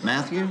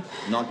 Matthew?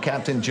 Not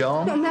Captain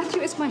John? No,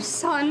 Matthew is my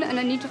son, and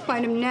I need to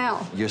find him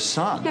now. Your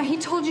son? Now, he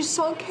told you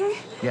Salt Cay?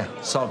 Yeah,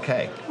 Salt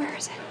Cay. Where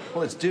is it?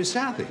 Well, it's due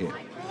south of here.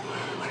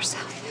 Where's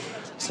south?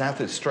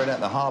 South is straight out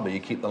the harbor. You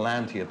keep the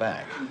land to your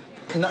back.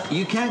 No,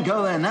 you can't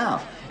go there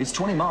now. It's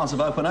 20 miles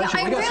of open ocean.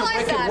 I We got some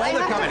realize wicked that. I weather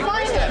have to coming.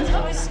 find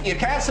him. You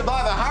can't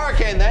survive a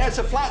hurricane there. It's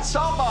a flat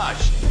salt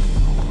marsh.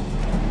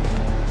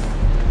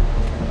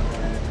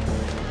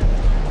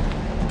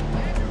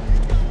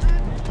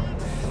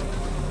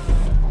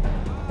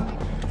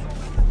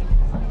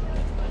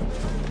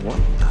 What?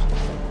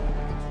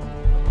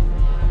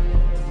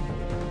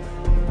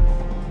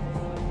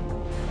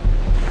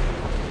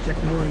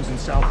 Check moorings in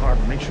South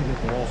Harbor. Make sure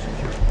that they're all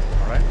secure.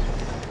 All right?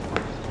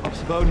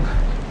 Officer Bowden.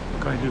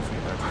 What can I do for you,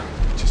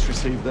 baby? Just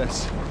received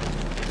this.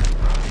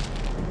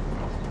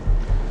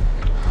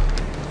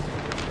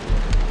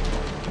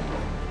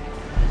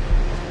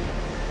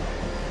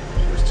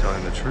 She was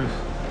telling the truth.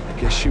 I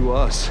guess she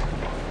was.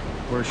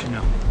 Where is she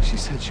now? She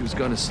said she was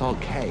going to Salt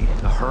Cay.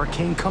 A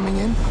hurricane coming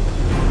in?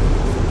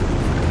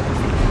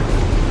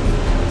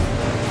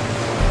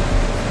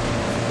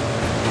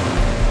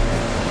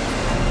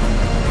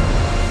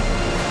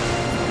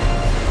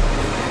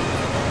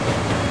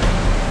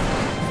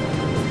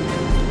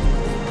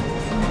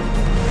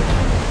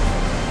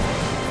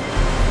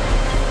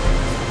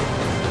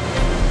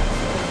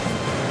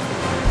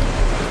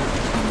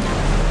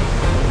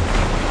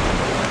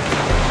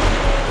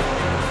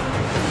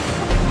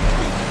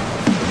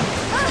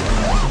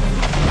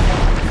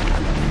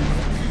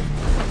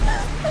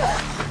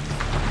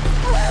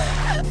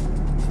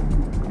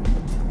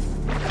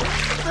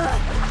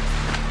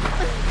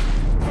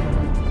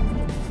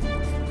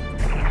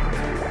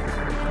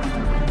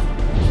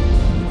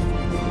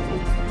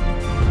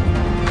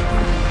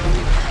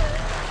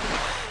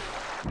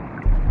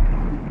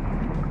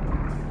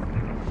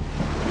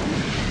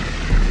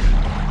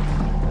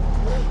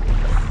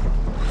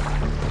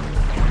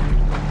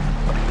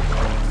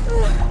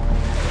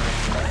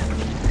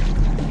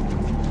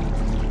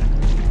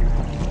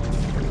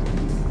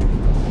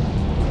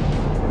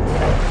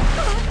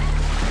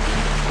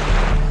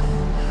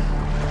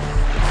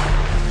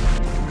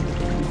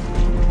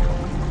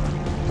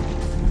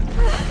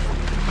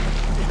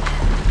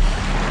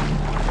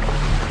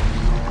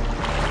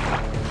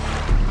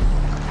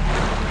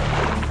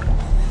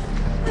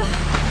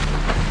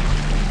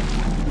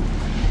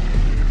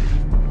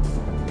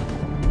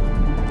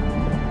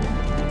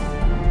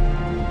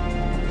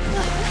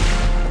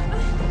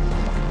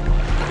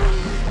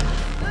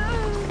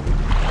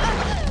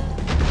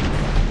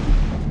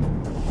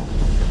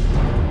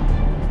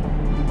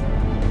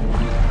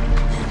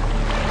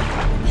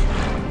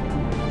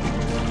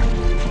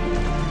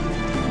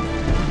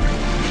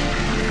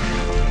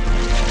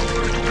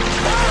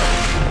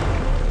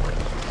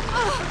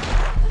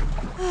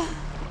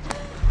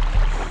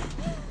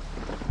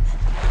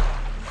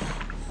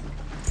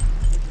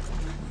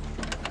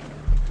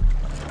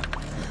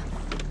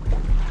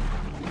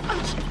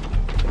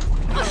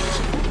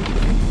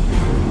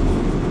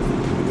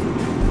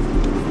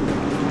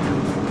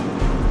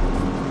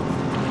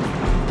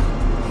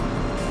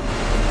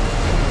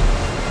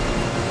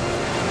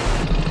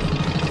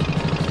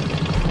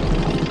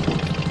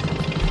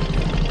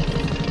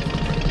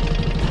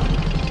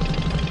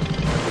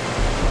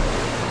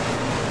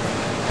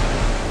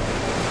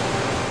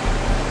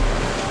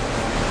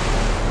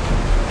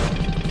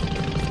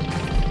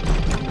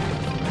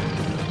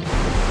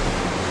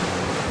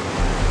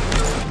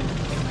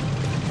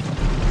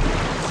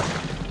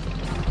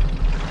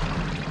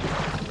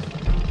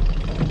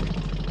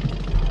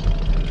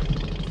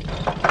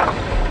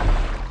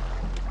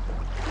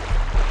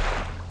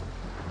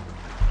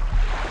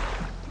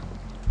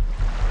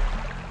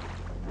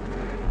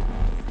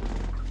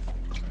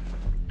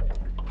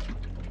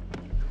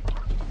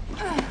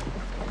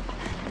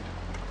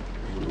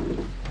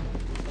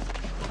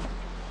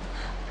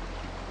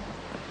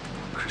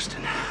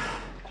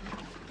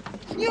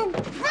 You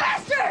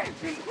bastard!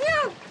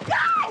 You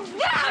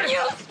goddamn!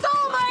 You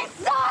stole my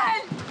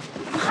son!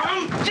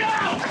 Calm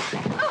down!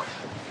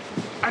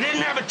 I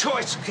didn't have a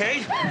choice,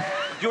 okay?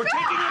 You were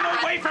taking him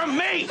away from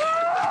me!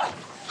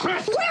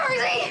 Chris! Where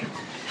is he?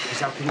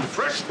 He's out getting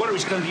fresh water.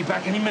 He's gonna be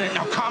back any minute.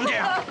 Now calm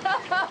down.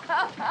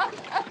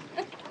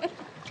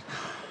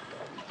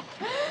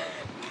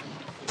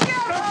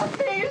 Get off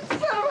me, you son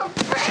of a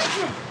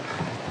bitch!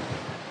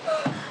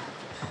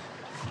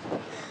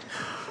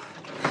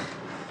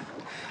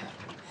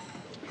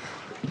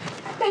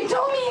 They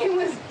told me he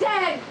was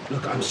dead!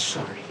 Look, I'm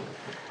sorry.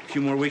 A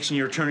few more weeks and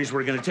your attorneys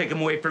were gonna take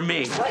him away from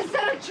me. So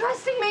instead of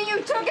trusting me,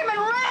 you took him and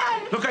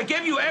ran! Look, I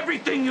gave you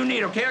everything you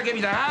need, okay? I gave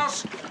you the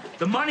house,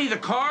 the money, the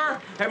car,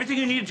 everything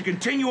you needed to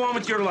continue on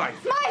with your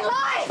life. My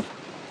life!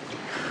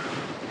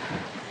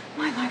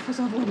 My life was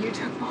over when you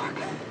took Mark.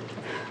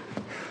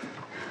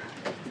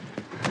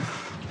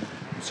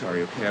 I'm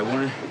sorry, okay? I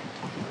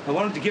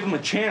wanted to give him a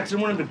chance. I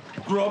didn't want him to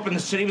grow up in the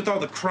city with all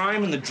the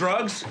crime and the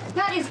drugs.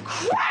 That is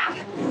crap!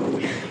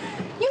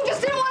 You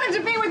just didn't want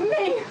him to be with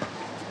me!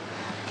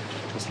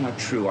 That's not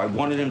true. I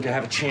wanted him to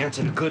have a chance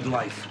at a good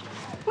life.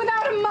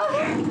 Without a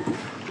mother!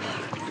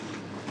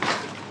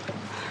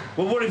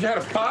 Well, would he have had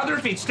a father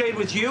if he'd stayed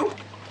with you?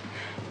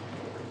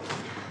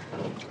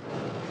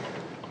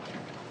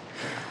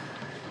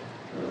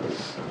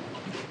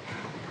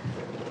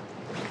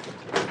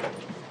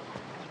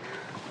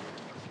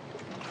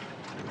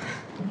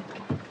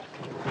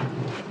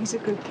 He's a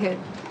good kid.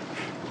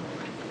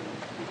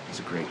 He's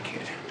a great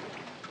kid.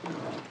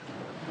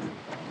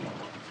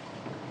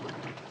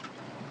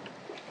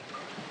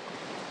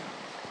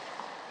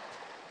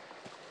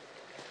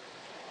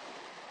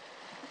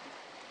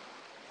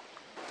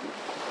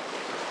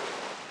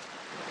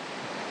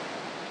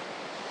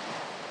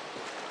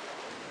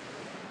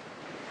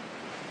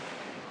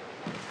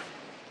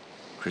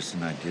 Chris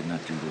and I did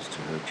not do this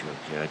to hurt you,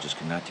 okay? I just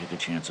cannot take a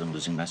chance on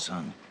losing my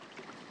son.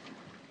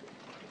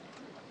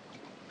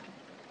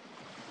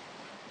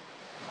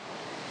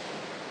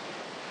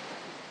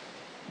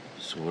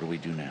 So what do we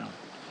do now?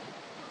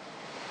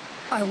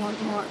 I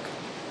want Mark.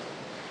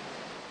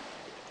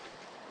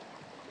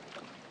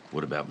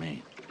 What about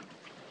me?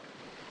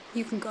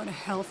 You can go to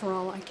hell for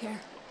all I care.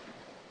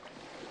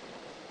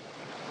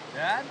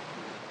 Dad?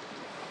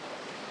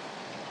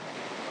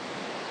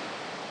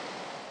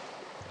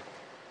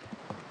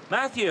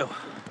 Matthew!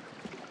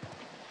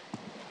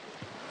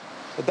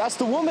 But that's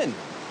the woman.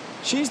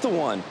 She's the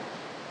one.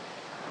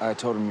 I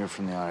told him you're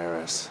from the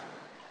IRS.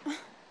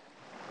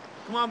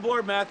 Come on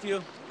board, Matthew.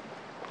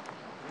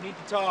 We need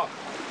to talk.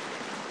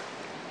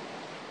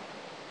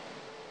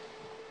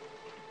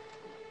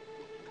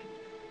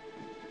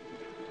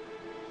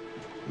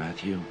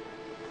 Matthew,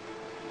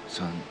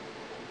 son,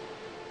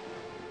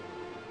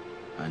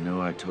 I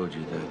know I told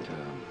you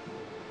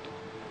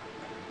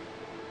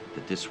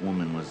that this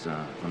woman was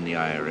from the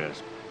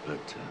IRS,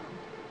 but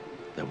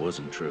that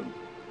wasn't true.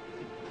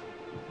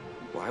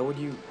 Why would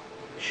you?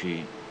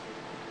 She's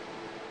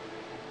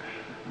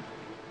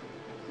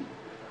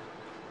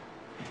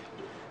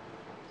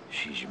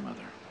your mother.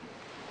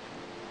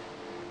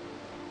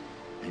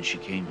 And she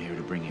came here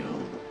to bring you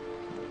home.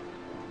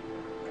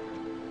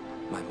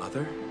 My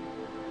mother?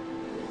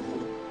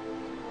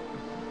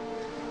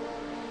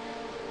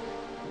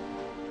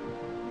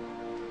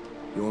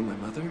 You're my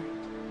mother?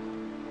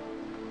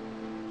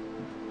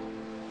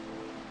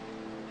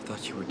 I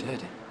thought you were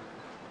dead.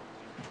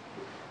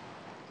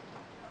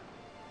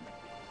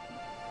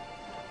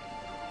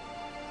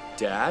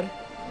 Dad?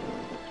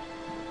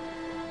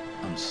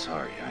 I'm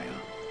sorry, Aya.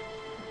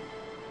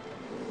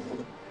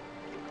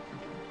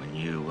 When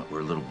you were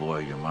a little boy,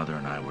 your mother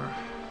and I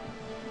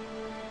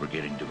were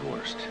getting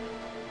divorced.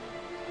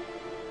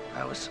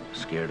 I was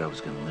scared I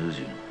was going to lose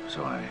you,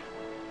 so I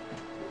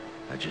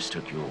just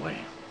took you away.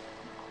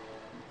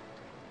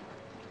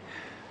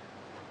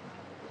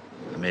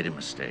 I made a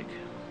mistake.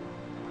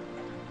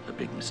 A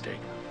big mistake.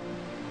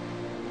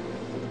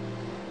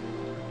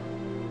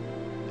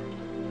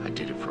 I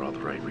did it for all the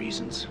right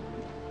reasons.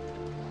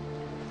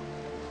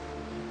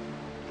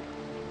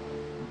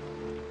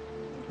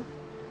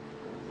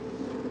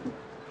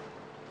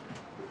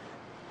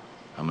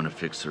 I'm gonna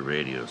fix the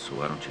radio, so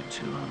why don't you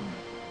two,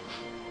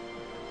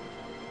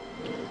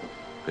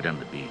 go down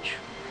to the beach,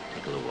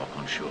 take a little walk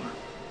on shore.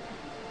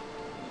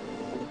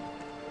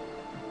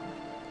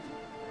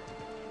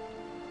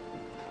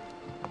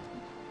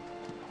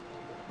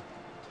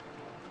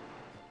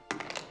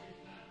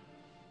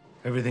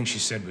 Everything she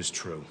said was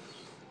true.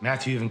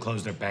 Matthew even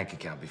closed their bank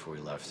account before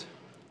he left.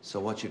 So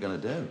what you gonna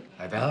do?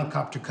 I have a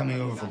helicopter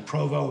coming over from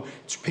Provo.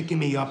 It's picking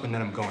me up, and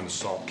then I'm going to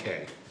Salt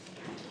Cay.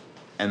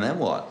 And then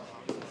what?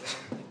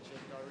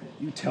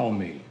 You tell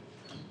me.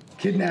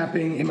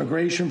 Kidnapping,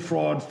 immigration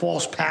fraud,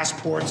 false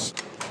passports.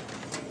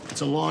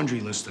 It's a laundry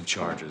list of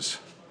charges.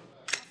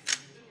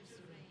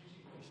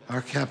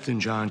 Our Captain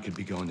John could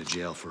be going to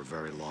jail for a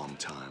very long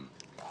time.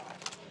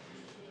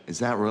 Is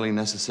that really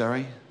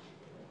necessary?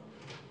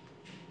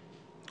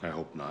 I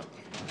hope not.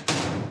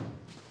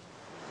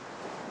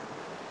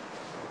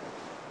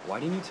 Why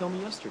didn't you tell me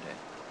yesterday?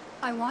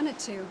 I wanted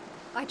to.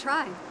 I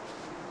tried.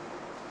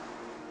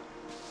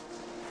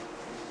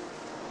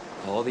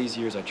 All these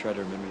years I tried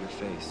to remember your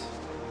face.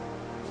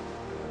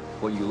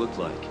 What you looked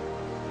like.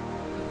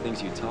 The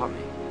things you taught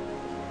me.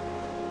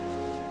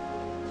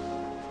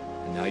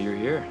 And now you're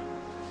here.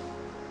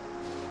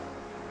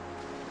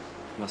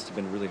 Must have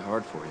been really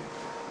hard for you.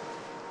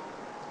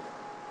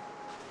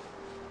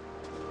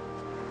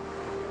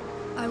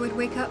 I would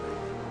wake up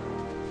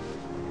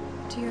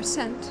to your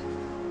scent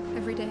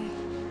every day.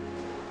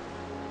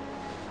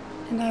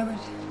 And I would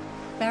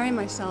bury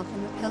myself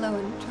in the pillow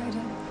and try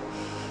to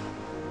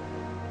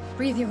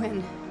breathe you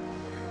in.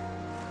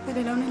 But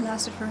it only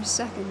lasted for a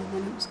second and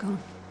then it was gone.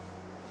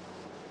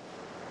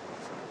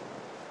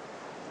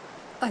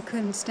 I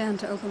couldn't stand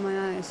to open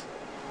my eyes.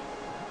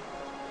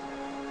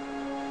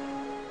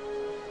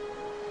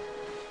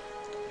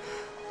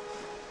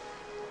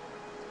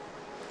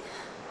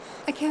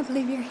 I can't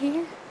believe you're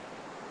here.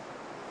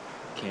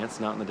 Can't's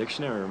not in the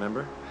dictionary,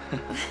 remember?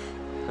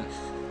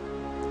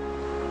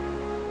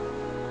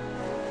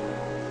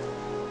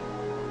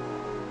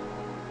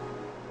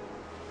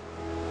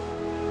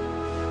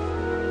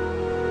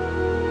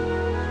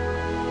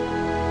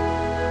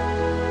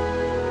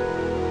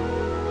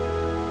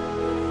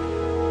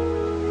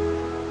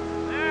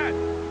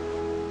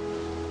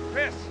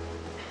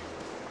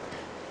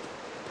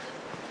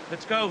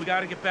 Let's go. We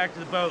gotta get back to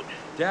the boat.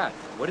 Dad,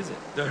 what is it?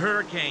 The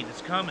hurricane.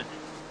 It's coming.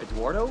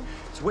 Eduardo?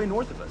 It's way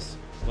north of us.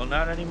 Well,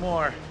 not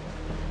anymore.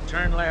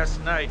 Turned last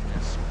night.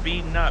 It's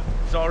speeding up.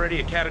 It's already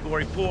a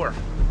Category 4.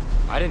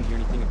 I didn't hear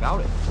anything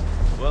about it.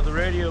 Well, the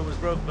radio was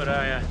broke, but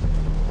I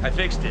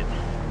fixed it.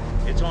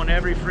 It's on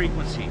every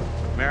frequency.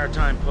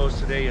 Maritime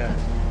posted a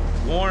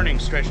warning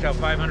stretched out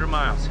 500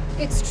 miles.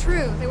 It's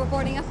true. They were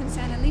boarding up in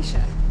Santa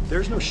Alicia.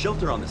 There's no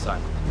shelter on this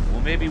island.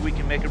 Well, maybe we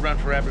can make a run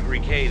for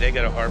Abergris Cay. They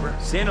got a harbor.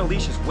 Santa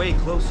Alicia's way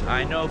closer.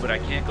 I know, but I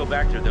can't go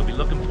back there. They'll be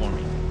looking for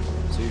me.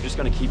 So you're just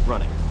gonna keep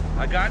running?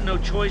 I got no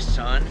choice,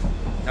 son.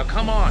 Now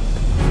come on.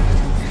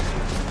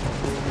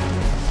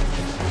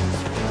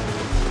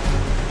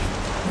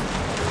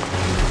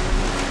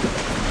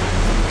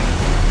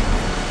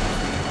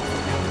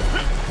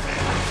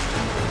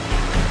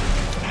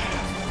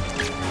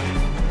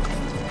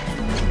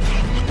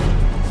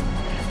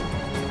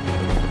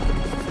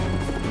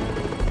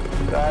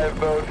 Dive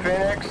Boat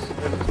Phoenix,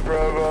 this is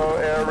Provo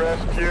Air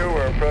Rescue.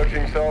 We're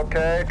approaching Salt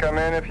Cay. Come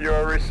in if you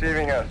are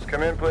receiving us.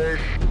 Come in, please.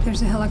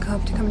 There's a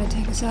helicopter coming to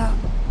take us out.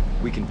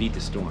 We can beat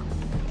the storm.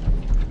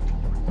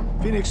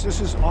 Phoenix,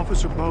 this is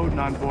Officer Bowden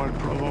on board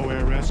Provo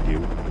Air Rescue.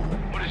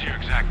 What is your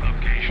exact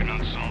location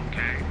on Salt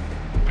Cay?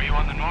 Are you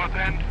on the north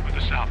end or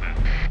the south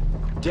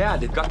end? Dad,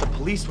 they've got the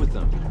police with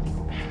them.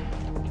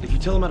 If you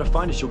tell them how to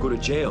find us, you'll go to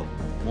jail.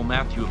 Well,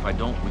 Matthew, if I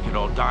don't, we could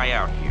all die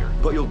out here.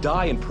 But you'll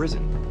die in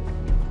prison.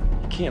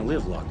 You can't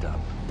live locked up.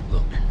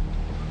 Look,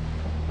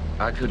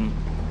 I couldn't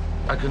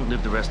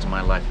live the rest of my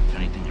life if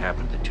anything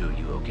happened to the two of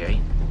you, okay?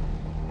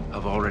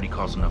 I've already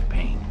caused enough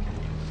pain.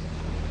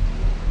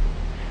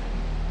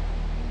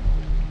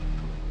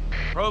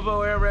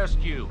 Provo Air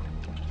Rescue.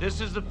 This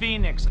is the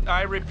Phoenix.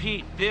 I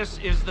repeat, this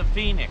is the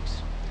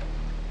Phoenix.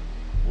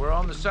 We're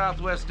on the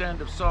southwest end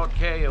of Salt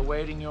Cay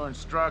awaiting your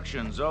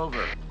instructions.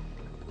 Over.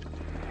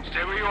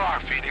 Stay where you are,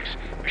 Phoenix.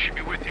 We should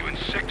be with you in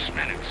 6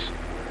 minutes.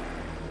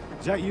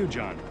 Is that you,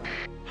 John?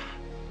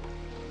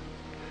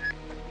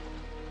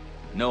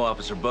 No,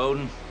 Officer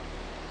Bowden.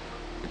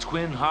 It's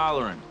Quinn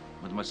Holleran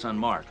with my son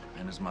Mark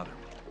and his mother.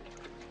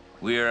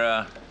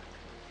 We're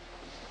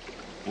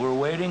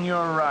awaiting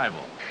your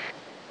arrival.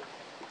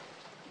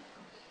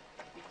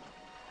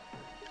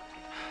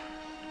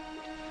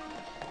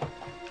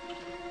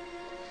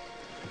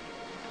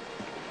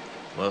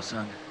 Well,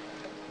 son,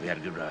 we had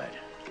a good ride.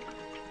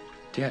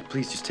 Dad,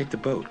 please, just take the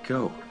boat.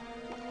 Go.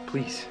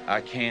 Please.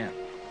 I can't.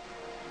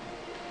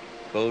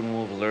 Bowden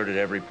will have alerted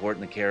every port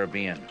in the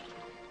Caribbean.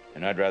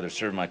 And I'd rather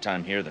serve my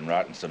time here than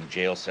rot in some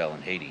jail cell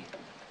in Haiti.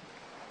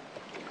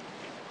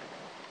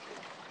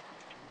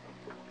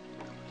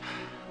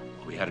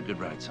 We had a good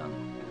ride, son.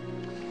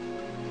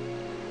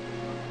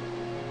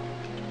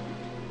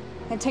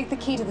 And take the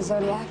key to the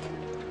Zodiac.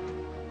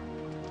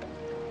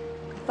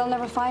 They'll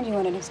never find you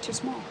in it. It's too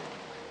small.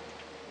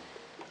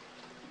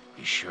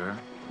 You sure?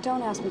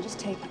 Don't ask me. Just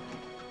take it.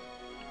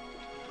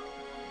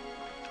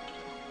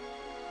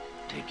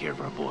 Take care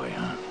of our boy,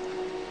 huh?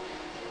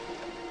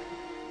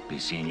 Be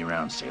seeing you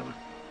around, sailor.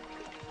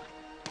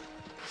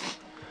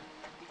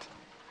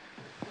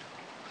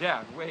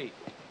 Dad, wait.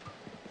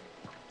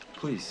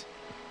 Please.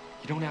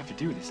 You don't have to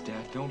do this,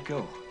 Dad. Don't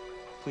go.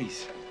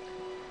 Please.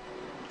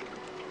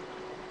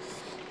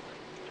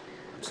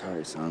 I'm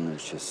sorry, son.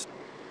 There's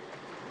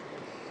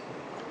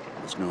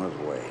no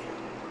other way.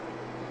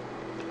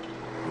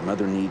 Your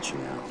mother needs you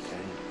now,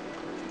 okay?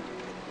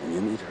 And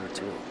you need her,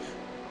 too.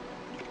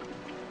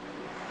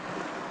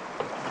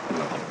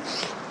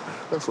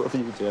 I love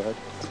you, Dad.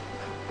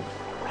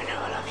 I know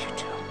I love you,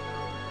 too.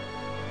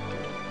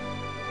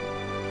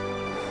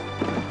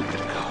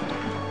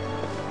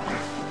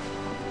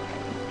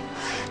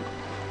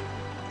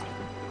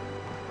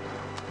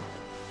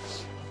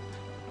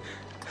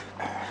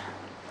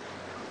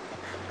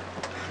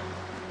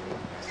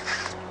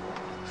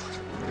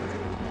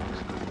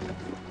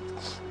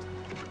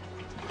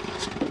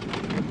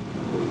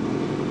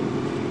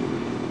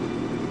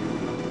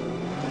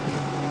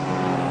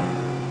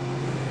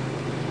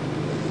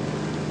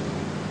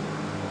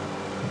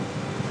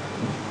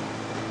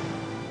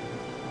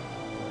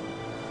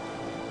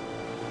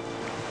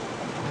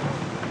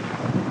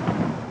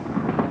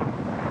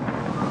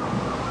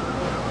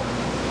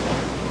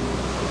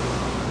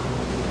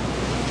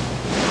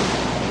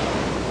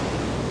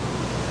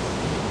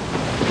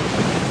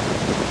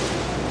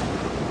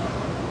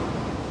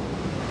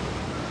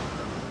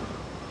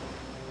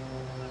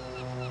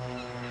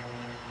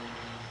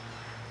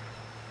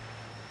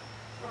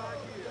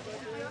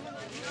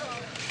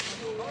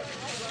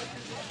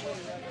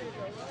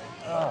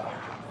 Oh.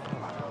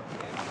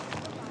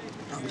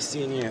 I'll be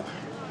seeing you.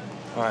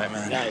 All right,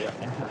 man. Yeah.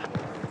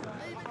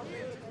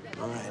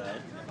 All right.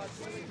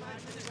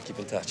 Keep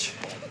in touch.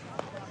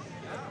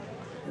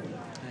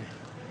 Hey.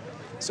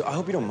 So I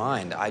hope you don't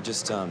mind. I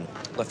just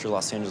left your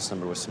Los Angeles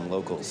number with some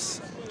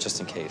locals, just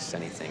in case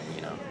anything,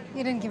 you know.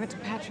 You didn't give it to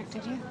Patrick,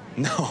 did you?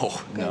 No,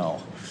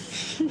 no.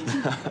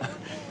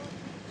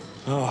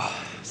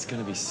 Oh, it's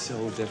gonna be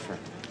so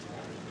different.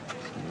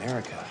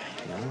 America,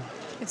 you know?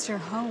 It's your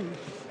home.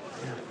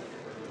 Yeah.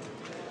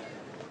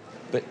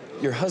 But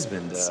your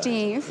husband,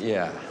 Steve.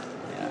 Yeah.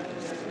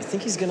 You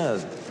think he's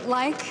gonna...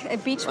 Like a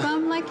beach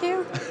bum like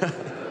you?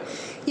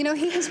 You know,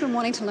 he has been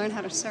wanting to learn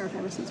how to surf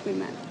ever since we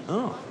met.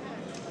 Oh.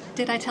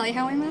 Did I tell you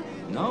how we met?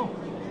 No.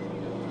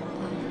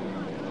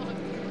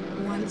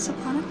 Once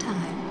upon a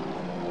time.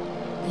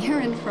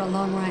 You're in for a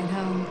long ride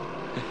home.